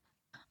in.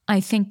 I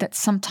think that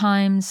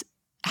sometimes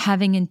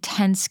having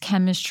intense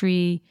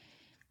chemistry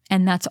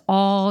and that's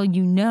all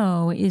you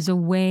know is a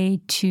way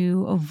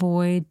to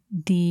avoid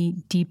the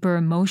deeper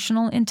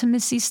emotional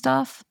intimacy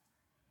stuff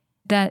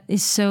that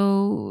is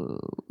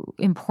so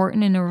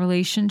important in a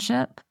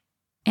relationship.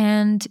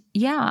 And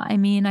yeah, I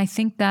mean, I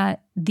think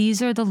that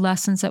these are the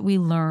lessons that we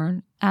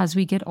learn as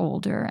we get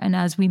older and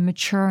as we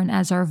mature and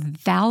as our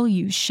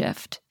values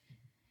shift.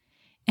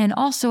 And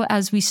also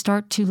as we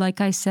start to,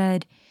 like I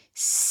said,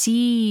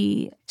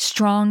 see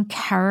strong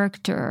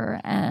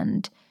character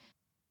and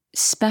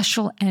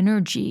special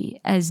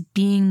energy as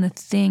being the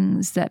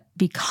things that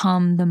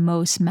become the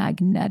most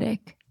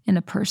magnetic in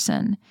a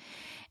person.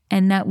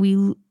 And that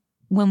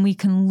when we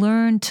can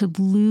learn to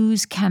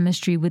lose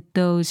chemistry with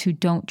those who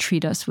don't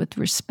treat us with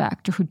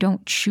respect or who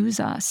don't choose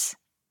us.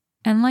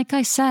 And like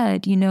I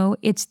said,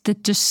 it's the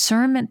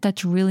discernment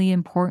that's really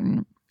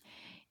important.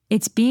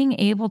 It's being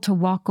able to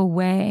walk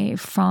away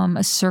from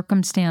a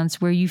circumstance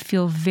where you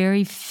feel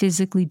very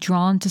physically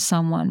drawn to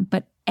someone,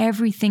 but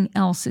everything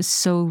else is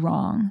so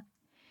wrong.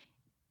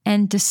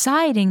 And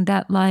deciding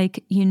that,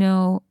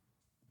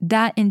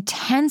 that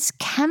intense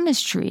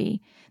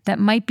chemistry that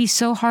might be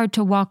so hard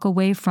to walk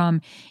away from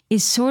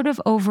is sort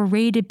of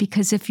overrated,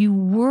 because if you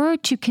were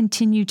to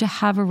continue to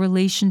have a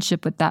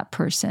relationship with that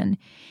person,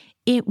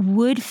 it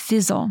would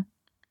fizzle.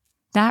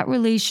 That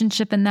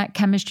relationship and that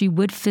chemistry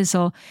would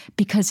fizzle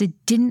because it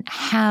didn't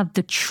have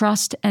the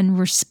trust and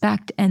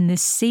respect and the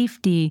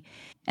safety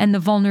and the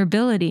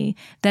vulnerability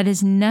that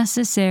is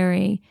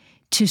necessary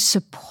to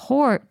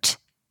support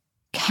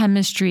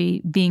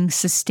chemistry being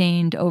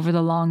sustained over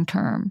the long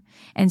term.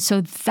 And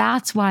so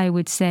that's why I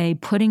would say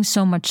putting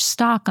so much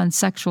stock on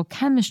sexual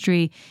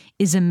chemistry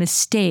is a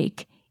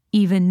mistake,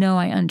 even though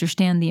I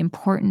understand the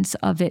importance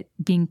of it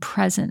being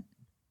present.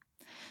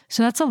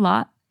 So that's a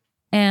lot.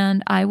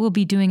 And I will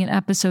be doing an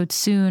episode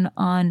soon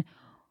on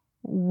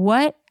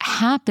what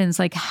happens,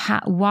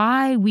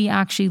 why we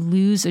actually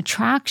lose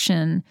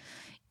attraction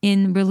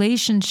in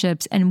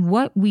relationships and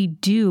what we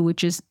do,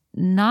 which is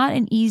not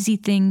an easy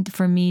thing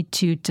for me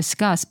to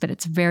discuss, but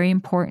it's very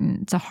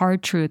important. It's a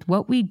hard truth.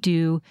 What we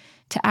do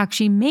to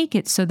actually make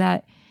it so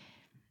that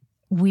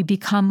we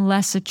become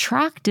less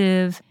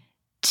attractive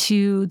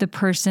to the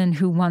person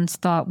who once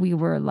thought we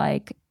were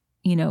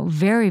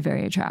very,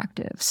 very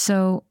attractive.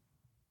 So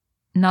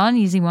not an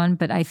easy one,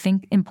 but I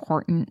think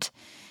important.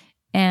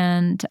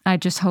 And I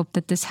just hope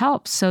that this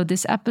helps. So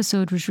this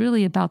episode was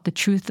really about the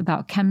truth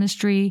about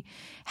chemistry,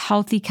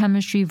 healthy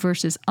chemistry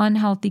versus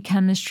unhealthy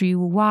chemistry,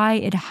 why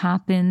it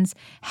happens,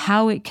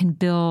 how it can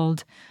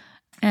build.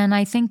 And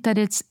I think that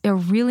it's a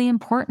really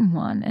important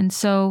one. And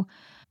so,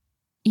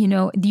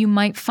 you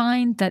might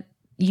find that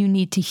you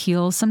need to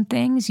heal some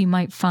things. You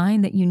might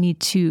find that you need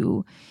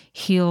to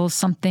heal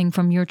something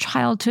from your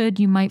childhood.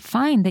 You might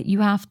find that you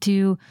have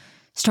to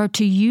start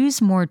to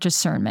use more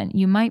discernment.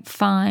 You might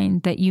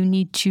find that you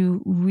need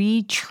to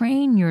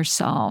retrain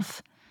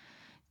yourself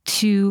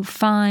to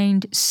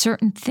find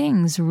certain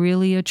things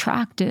really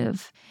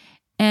attractive.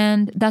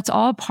 And that's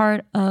all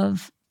part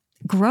of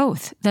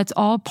growth. That's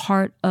all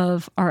part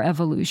of our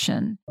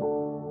evolution.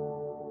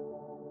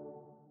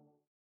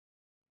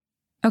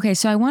 Okay,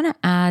 so I want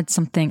to add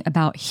something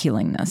about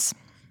healing this.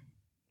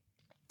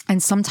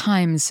 And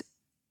sometimes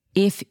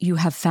if you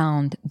have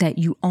found that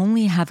you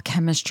only have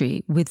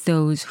chemistry with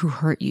those who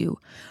hurt you,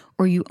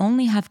 or you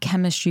only have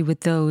chemistry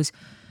with those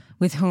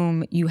with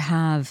whom you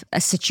have a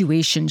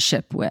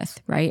situationship with,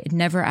 right? It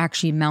never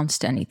actually amounts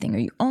to anything. Or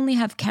you only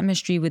have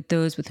chemistry with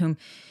those with whom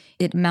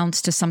it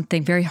amounts to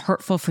something very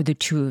hurtful for the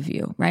two of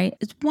you, right?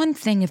 It's one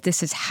thing if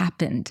this has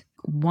happened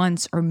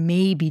once or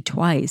maybe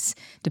twice,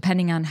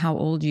 depending on how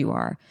old you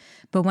are.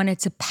 But when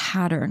it's a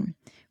pattern,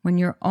 when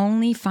you're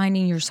only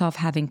finding yourself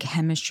having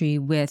chemistry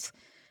with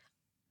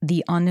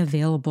the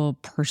unavailable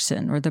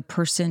person or the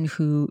person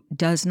who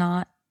does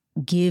not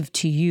give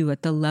to you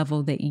at the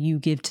level that you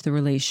give to the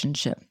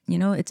relationship.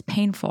 It's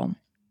painful.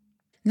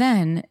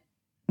 Then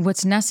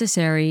what's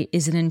necessary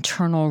is an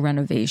internal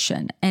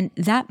renovation. And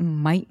that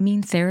might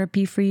mean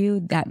therapy for you.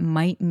 That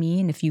might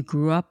mean if you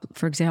grew up,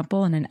 for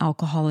example, in an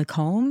alcoholic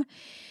home,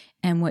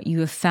 and what you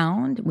have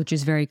found, which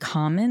is very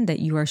common, that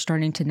you are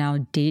starting to now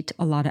date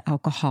a lot of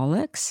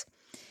alcoholics.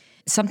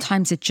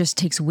 Sometimes it just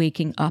takes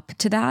waking up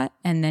to that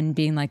and then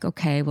being like,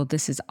 okay, well,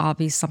 this is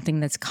obviously something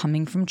that's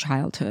coming from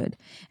childhood.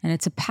 And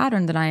it's a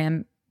pattern that I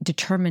am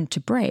determined to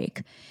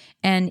break.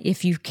 And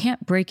if you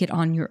can't break it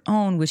on your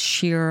own with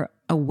sheer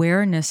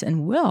awareness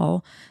and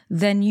will,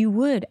 then you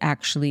would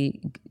actually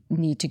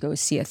need to go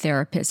see a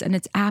therapist. And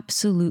it's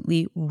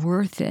absolutely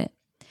worth it.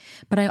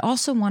 But I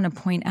also want to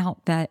point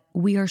out that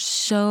we are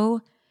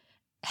so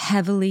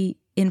heavily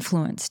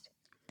influenced.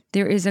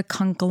 There is a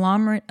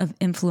conglomerate of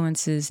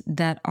influences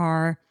that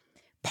are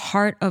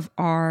part of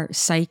our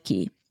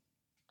psyche.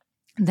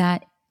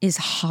 That is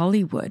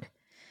Hollywood.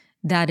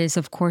 That is,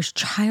 of course,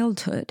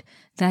 childhood.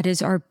 That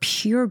is our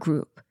peer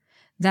group.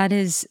 That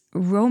is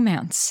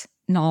romance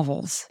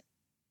novels,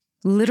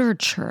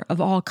 literature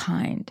of all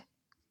kind.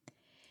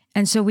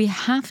 And so we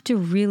have to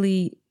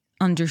really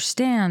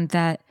understand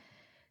that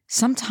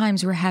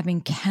sometimes we're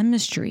having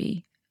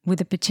chemistry with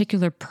a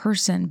particular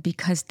person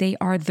because they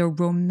are the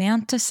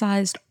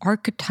romanticized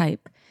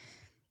archetype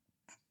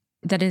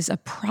that is a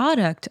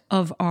product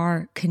of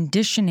our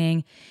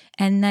conditioning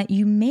and that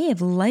you may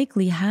have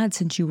likely had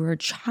since you were a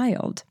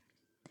child.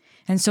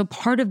 And so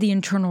part of the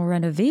internal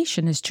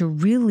renovation is to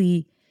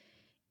really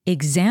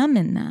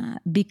examine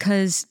that,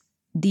 because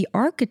the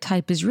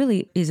archetype is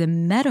a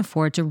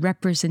metaphor, it's a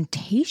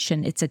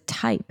representation, it's a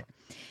type.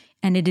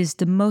 And it is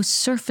the most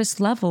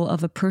surface level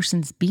of a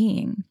person's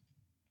being.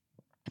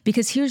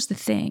 Because here's the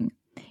thing,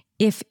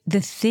 if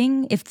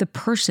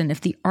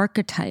the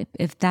archetype,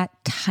 if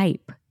that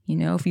type,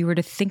 if you were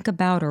to think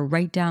about or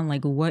write down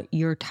like what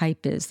your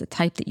type is, the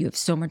type that you have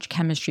so much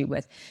chemistry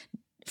with,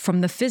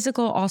 from the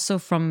physical, also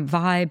from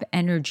vibe,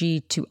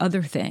 energy to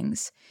other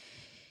things,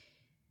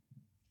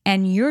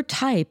 and your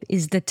type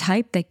is the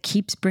type that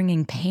keeps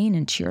bringing pain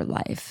into your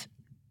life,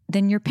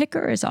 then your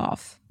picker is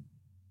off.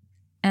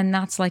 And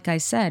that's, like I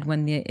said,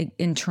 when the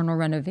internal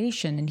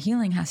renovation and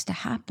healing has to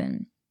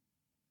happen.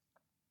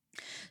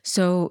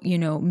 So,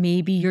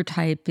 maybe your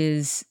type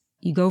is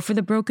you go for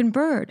the broken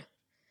bird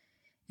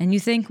and you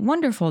think,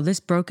 wonderful, this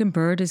broken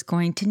bird is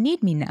going to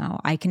need me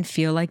now. I can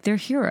feel like their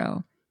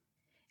hero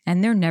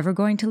and they're never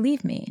going to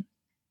leave me.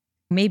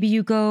 Maybe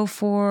you go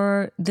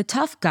for the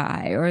tough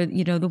guy or,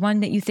 the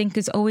one that you think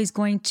is always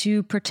going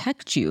to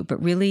protect you,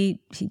 but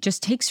really he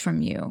just takes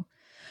from you.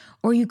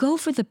 Or you go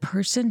for the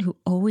person who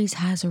always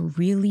has a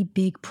really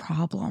big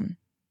problem.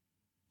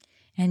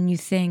 And you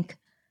think,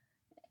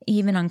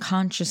 even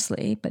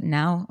unconsciously, but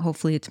now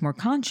hopefully it's more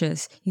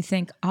conscious, you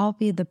think, I'll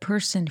be the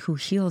person who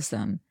heals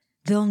them.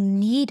 They'll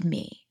need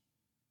me.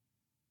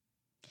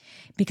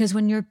 Because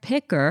when you're a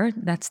picker,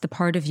 that's the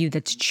part of you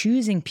that's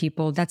choosing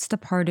people. That's the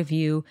part of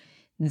you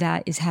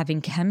that is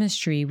having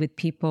chemistry with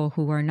people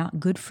who are not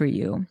good for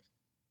you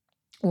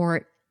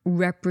or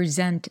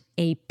represent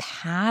a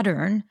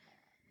pattern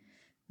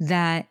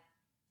that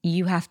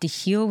you have to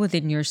heal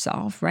within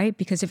yourself, right?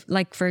 Because if,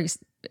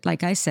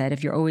 like I said,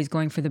 if you're always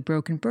going for the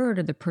broken bird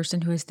or the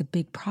person who has the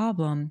big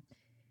problem,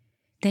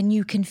 then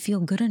you can feel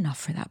good enough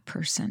for that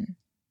person.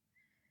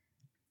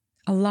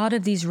 A lot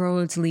of these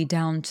roads lead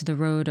down to the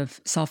road of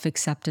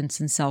self-acceptance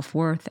and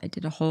self-worth. I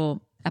did a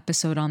whole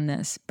episode on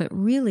this, but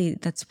really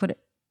that's what it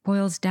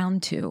boils down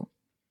to.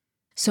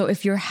 So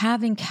if you're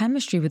having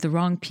chemistry with the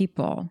wrong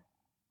people,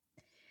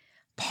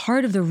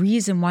 part of the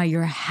reason why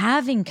you're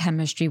having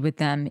chemistry with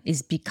them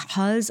is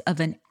because of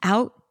an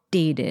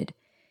outdated,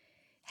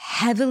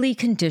 heavily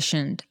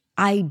conditioned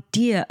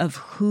idea of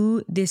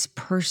who this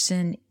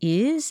person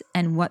is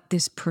and what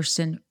this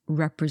person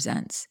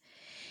represents.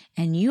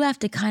 And you have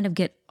to kind of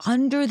get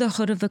under the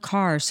hood of the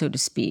car, so to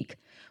speak,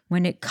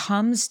 when it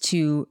comes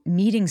to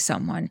meeting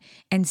someone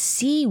and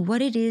see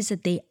what it is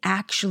that they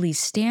actually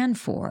stand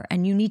for.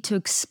 And you need to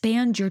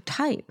expand your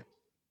type.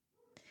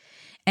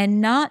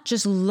 And not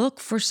just look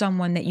for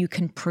someone that you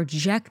can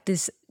project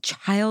this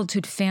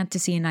childhood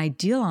fantasy and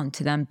ideal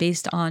onto them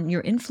based on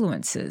your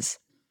influences.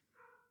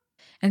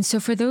 And so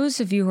for those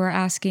of you who are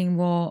asking,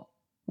 well,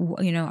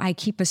 I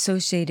keep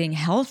associating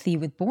healthy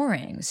with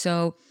boring.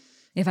 So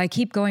if I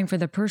keep going for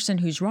the person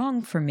who's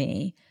wrong for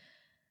me,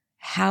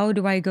 how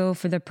do I go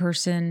for the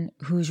person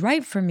who's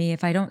right for me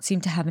if I don't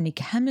seem to have any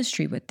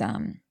chemistry with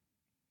them?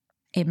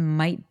 It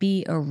might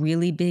be a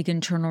really big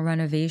internal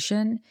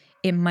renovation.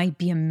 It might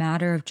be a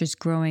matter of just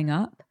growing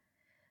up.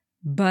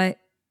 But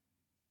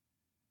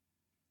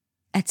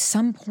at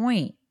some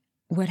point,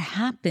 what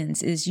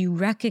happens is you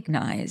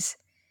recognize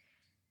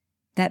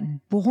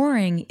that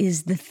boring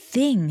is the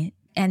thing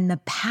and the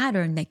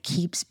pattern that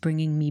keeps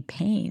bringing me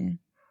pain.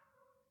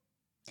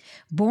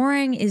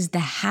 Boring is the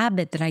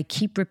habit that I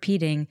keep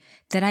repeating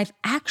that I've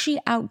actually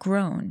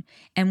outgrown.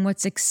 And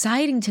what's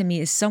exciting to me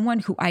is someone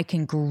who I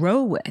can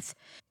grow with.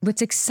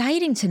 What's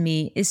exciting to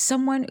me is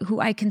someone who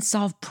I can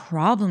solve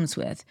problems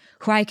with,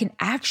 who I can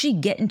actually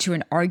get into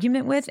an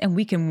argument with and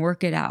we can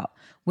work it out.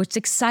 What's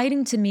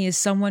exciting to me is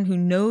someone who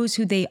knows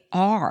who they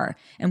are.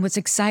 And what's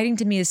exciting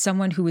to me is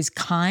someone who is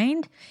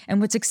kind.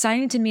 And what's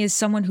exciting to me is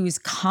someone who is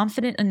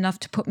confident enough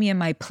to put me in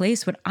my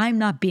place when I'm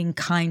not being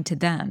kind to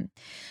them.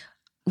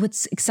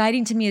 What's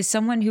exciting to me is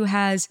someone who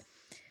has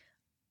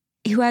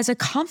a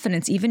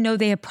confidence, even though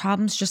they have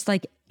problems just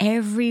like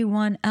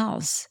everyone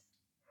else.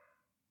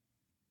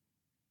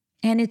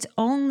 And it's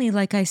only,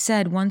 like I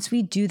said, once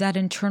we do that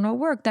internal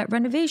work, that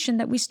renovation,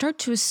 that we start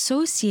to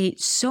associate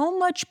so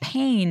much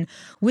pain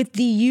with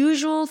the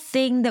usual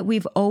thing that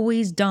we've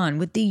always done,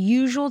 with the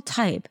usual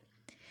type.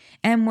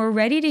 And we're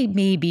ready to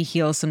maybe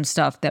heal some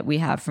stuff that we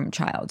have from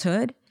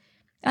childhood.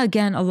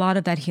 Again, a lot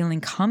of that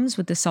healing comes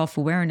with the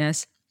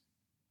self-awareness.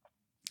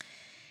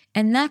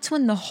 And that's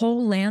when the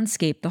whole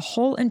landscape, the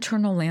whole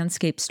internal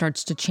landscape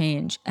starts to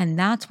change. And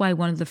that's why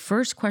one of the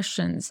first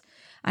questions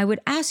I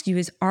would ask you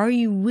is, are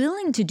you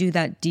willing to do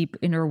that deep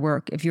inner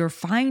work if you're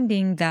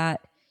finding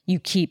that you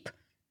keep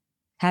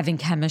having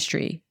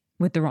chemistry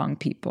with the wrong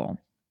people?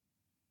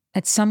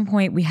 At some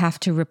point, we have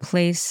to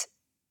replace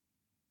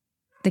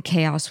the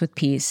chaos with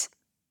peace.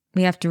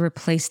 We have to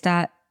replace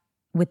that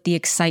with the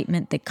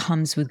excitement that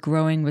comes with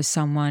growing with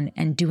someone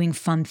and doing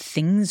fun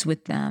things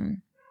with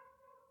them.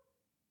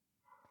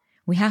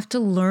 We have to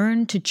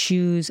learn to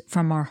choose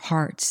from our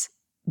hearts,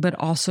 but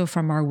also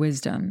from our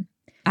wisdom.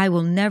 I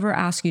will never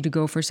ask you to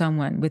go for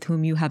someone with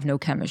whom you have no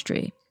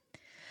chemistry.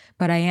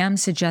 But I am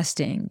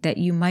suggesting that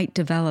you might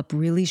develop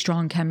really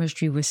strong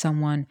chemistry with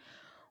someone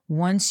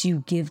once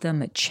you give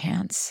them a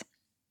chance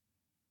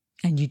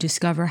and you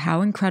discover how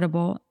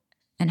incredible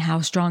and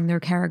how strong their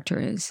character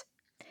is,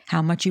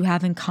 how much you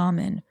have in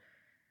common,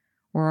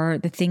 or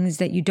the things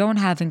that you don't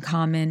have in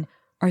common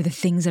are the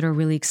things that are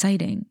really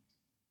exciting.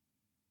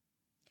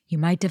 You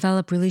might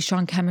develop really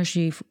strong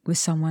chemistry with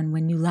someone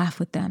when you laugh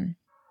with them.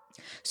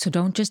 So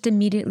don't just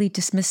immediately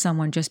dismiss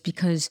someone just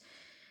because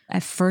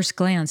at first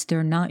glance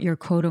they're not your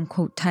quote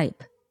unquote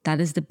type. That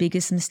is the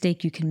biggest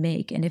mistake you can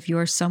make. And if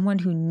you're someone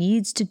who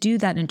needs to do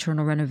that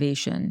internal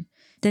renovation,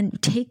 then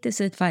take this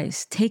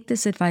advice. Take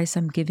this advice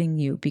I'm giving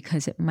you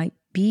because it might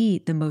be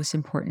the most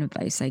important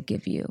advice I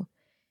give you.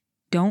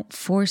 Don't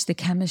force the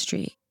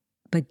chemistry,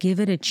 but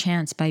give it a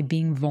chance by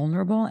being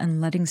vulnerable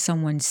and letting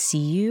someone see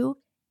you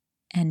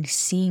and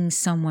seeing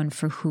someone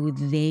for who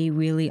they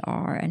really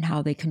are and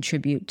how they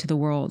contribute to the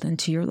world and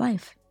to your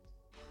life.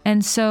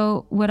 And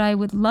so what I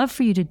would love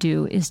for you to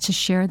do is to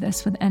share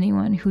this with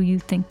anyone who you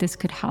think this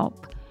could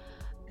help.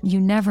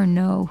 You never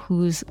know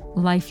whose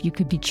life you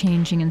could be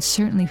changing and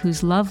certainly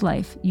whose love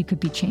life you could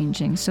be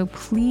changing. So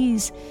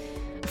please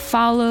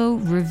follow,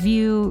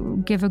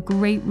 review, give a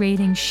great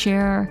rating,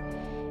 share.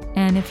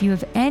 And if you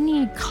have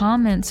any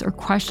comments or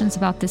questions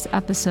about this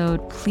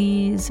episode,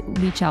 please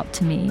reach out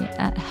to me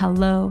at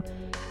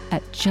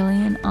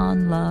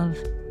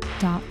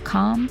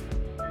hello@jillianonlove.com.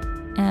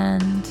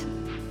 And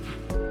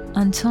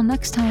until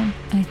next time,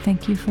 I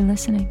thank you for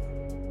listening.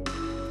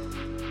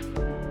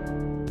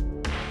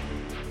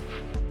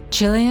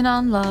 Jillian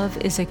on Love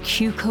is a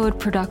Q Code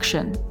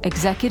production,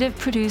 executive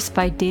produced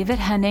by David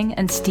Henning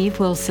and Steve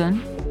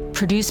Wilson,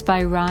 produced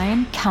by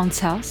Ryan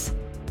Countshouse,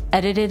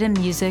 edited and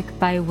music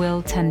by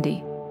Will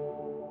Tendy.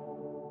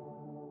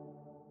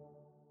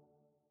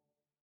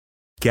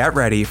 Get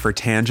ready for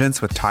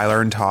Tangents with Tyler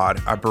and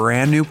Todd, a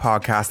brand new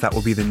podcast that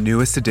will be the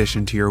newest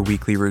addition to your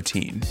weekly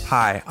routine.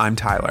 Hi, I'm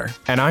Tyler.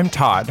 And I'm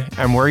Todd,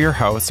 and we're your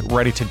hosts,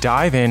 ready to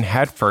dive in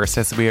headfirst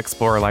as we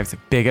explore life's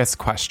biggest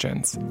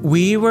questions.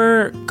 We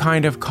were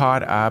kind of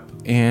caught up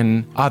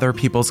in other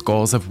people's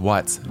goals of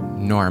what's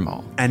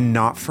normal. And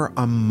not for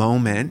a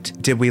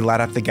moment did we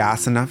let up the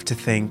gas enough to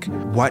think,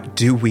 what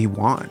do we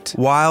want?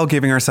 While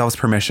giving ourselves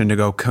permission to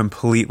go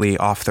completely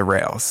off the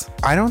rails.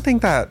 I don't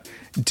think that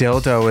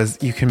dildo is,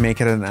 you can make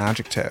it an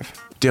adjective.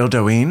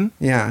 Dildoing?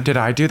 Yeah. Did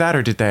I do that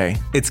or did they?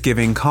 It's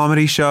giving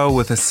comedy show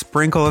with a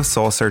sprinkle of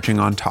soul searching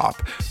on top.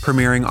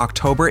 Premiering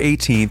October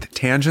 18th,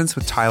 Tangents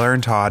with Tyler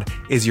and Todd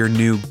is your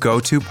new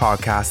go-to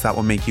podcast that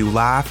will make you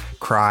laugh,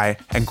 cry,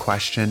 and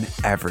question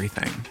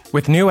everything.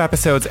 With new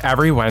episodes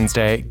every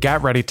Wednesday,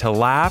 get ready to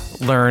laugh,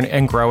 learn,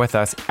 and grow with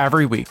us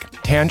every week.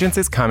 Tangents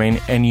is coming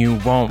and you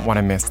won't want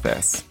to miss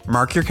this.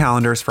 Mark your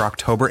calendars for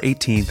October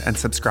 18th and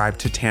subscribe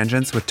to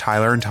Tangents with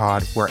Tyler and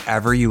Todd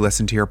wherever you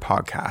listen to your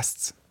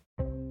podcasts.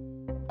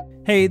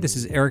 Hey, this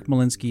is Eric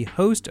Molinsky,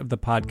 host of the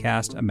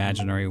podcast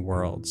Imaginary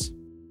Worlds.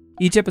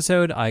 Each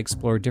episode, I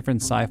explore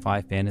different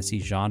sci-fi fantasy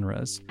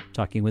genres,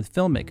 talking with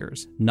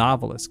filmmakers,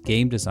 novelists,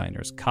 game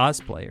designers,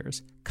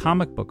 cosplayers,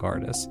 comic book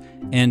artists,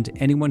 and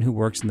anyone who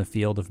works in the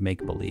field of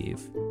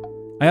make-believe.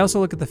 I also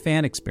look at the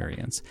fan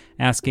experience,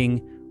 asking,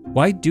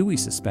 why do we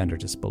suspend our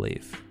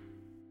disbelief?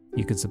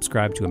 You can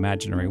subscribe to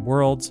Imaginary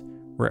Worlds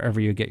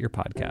wherever you get your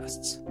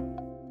podcasts.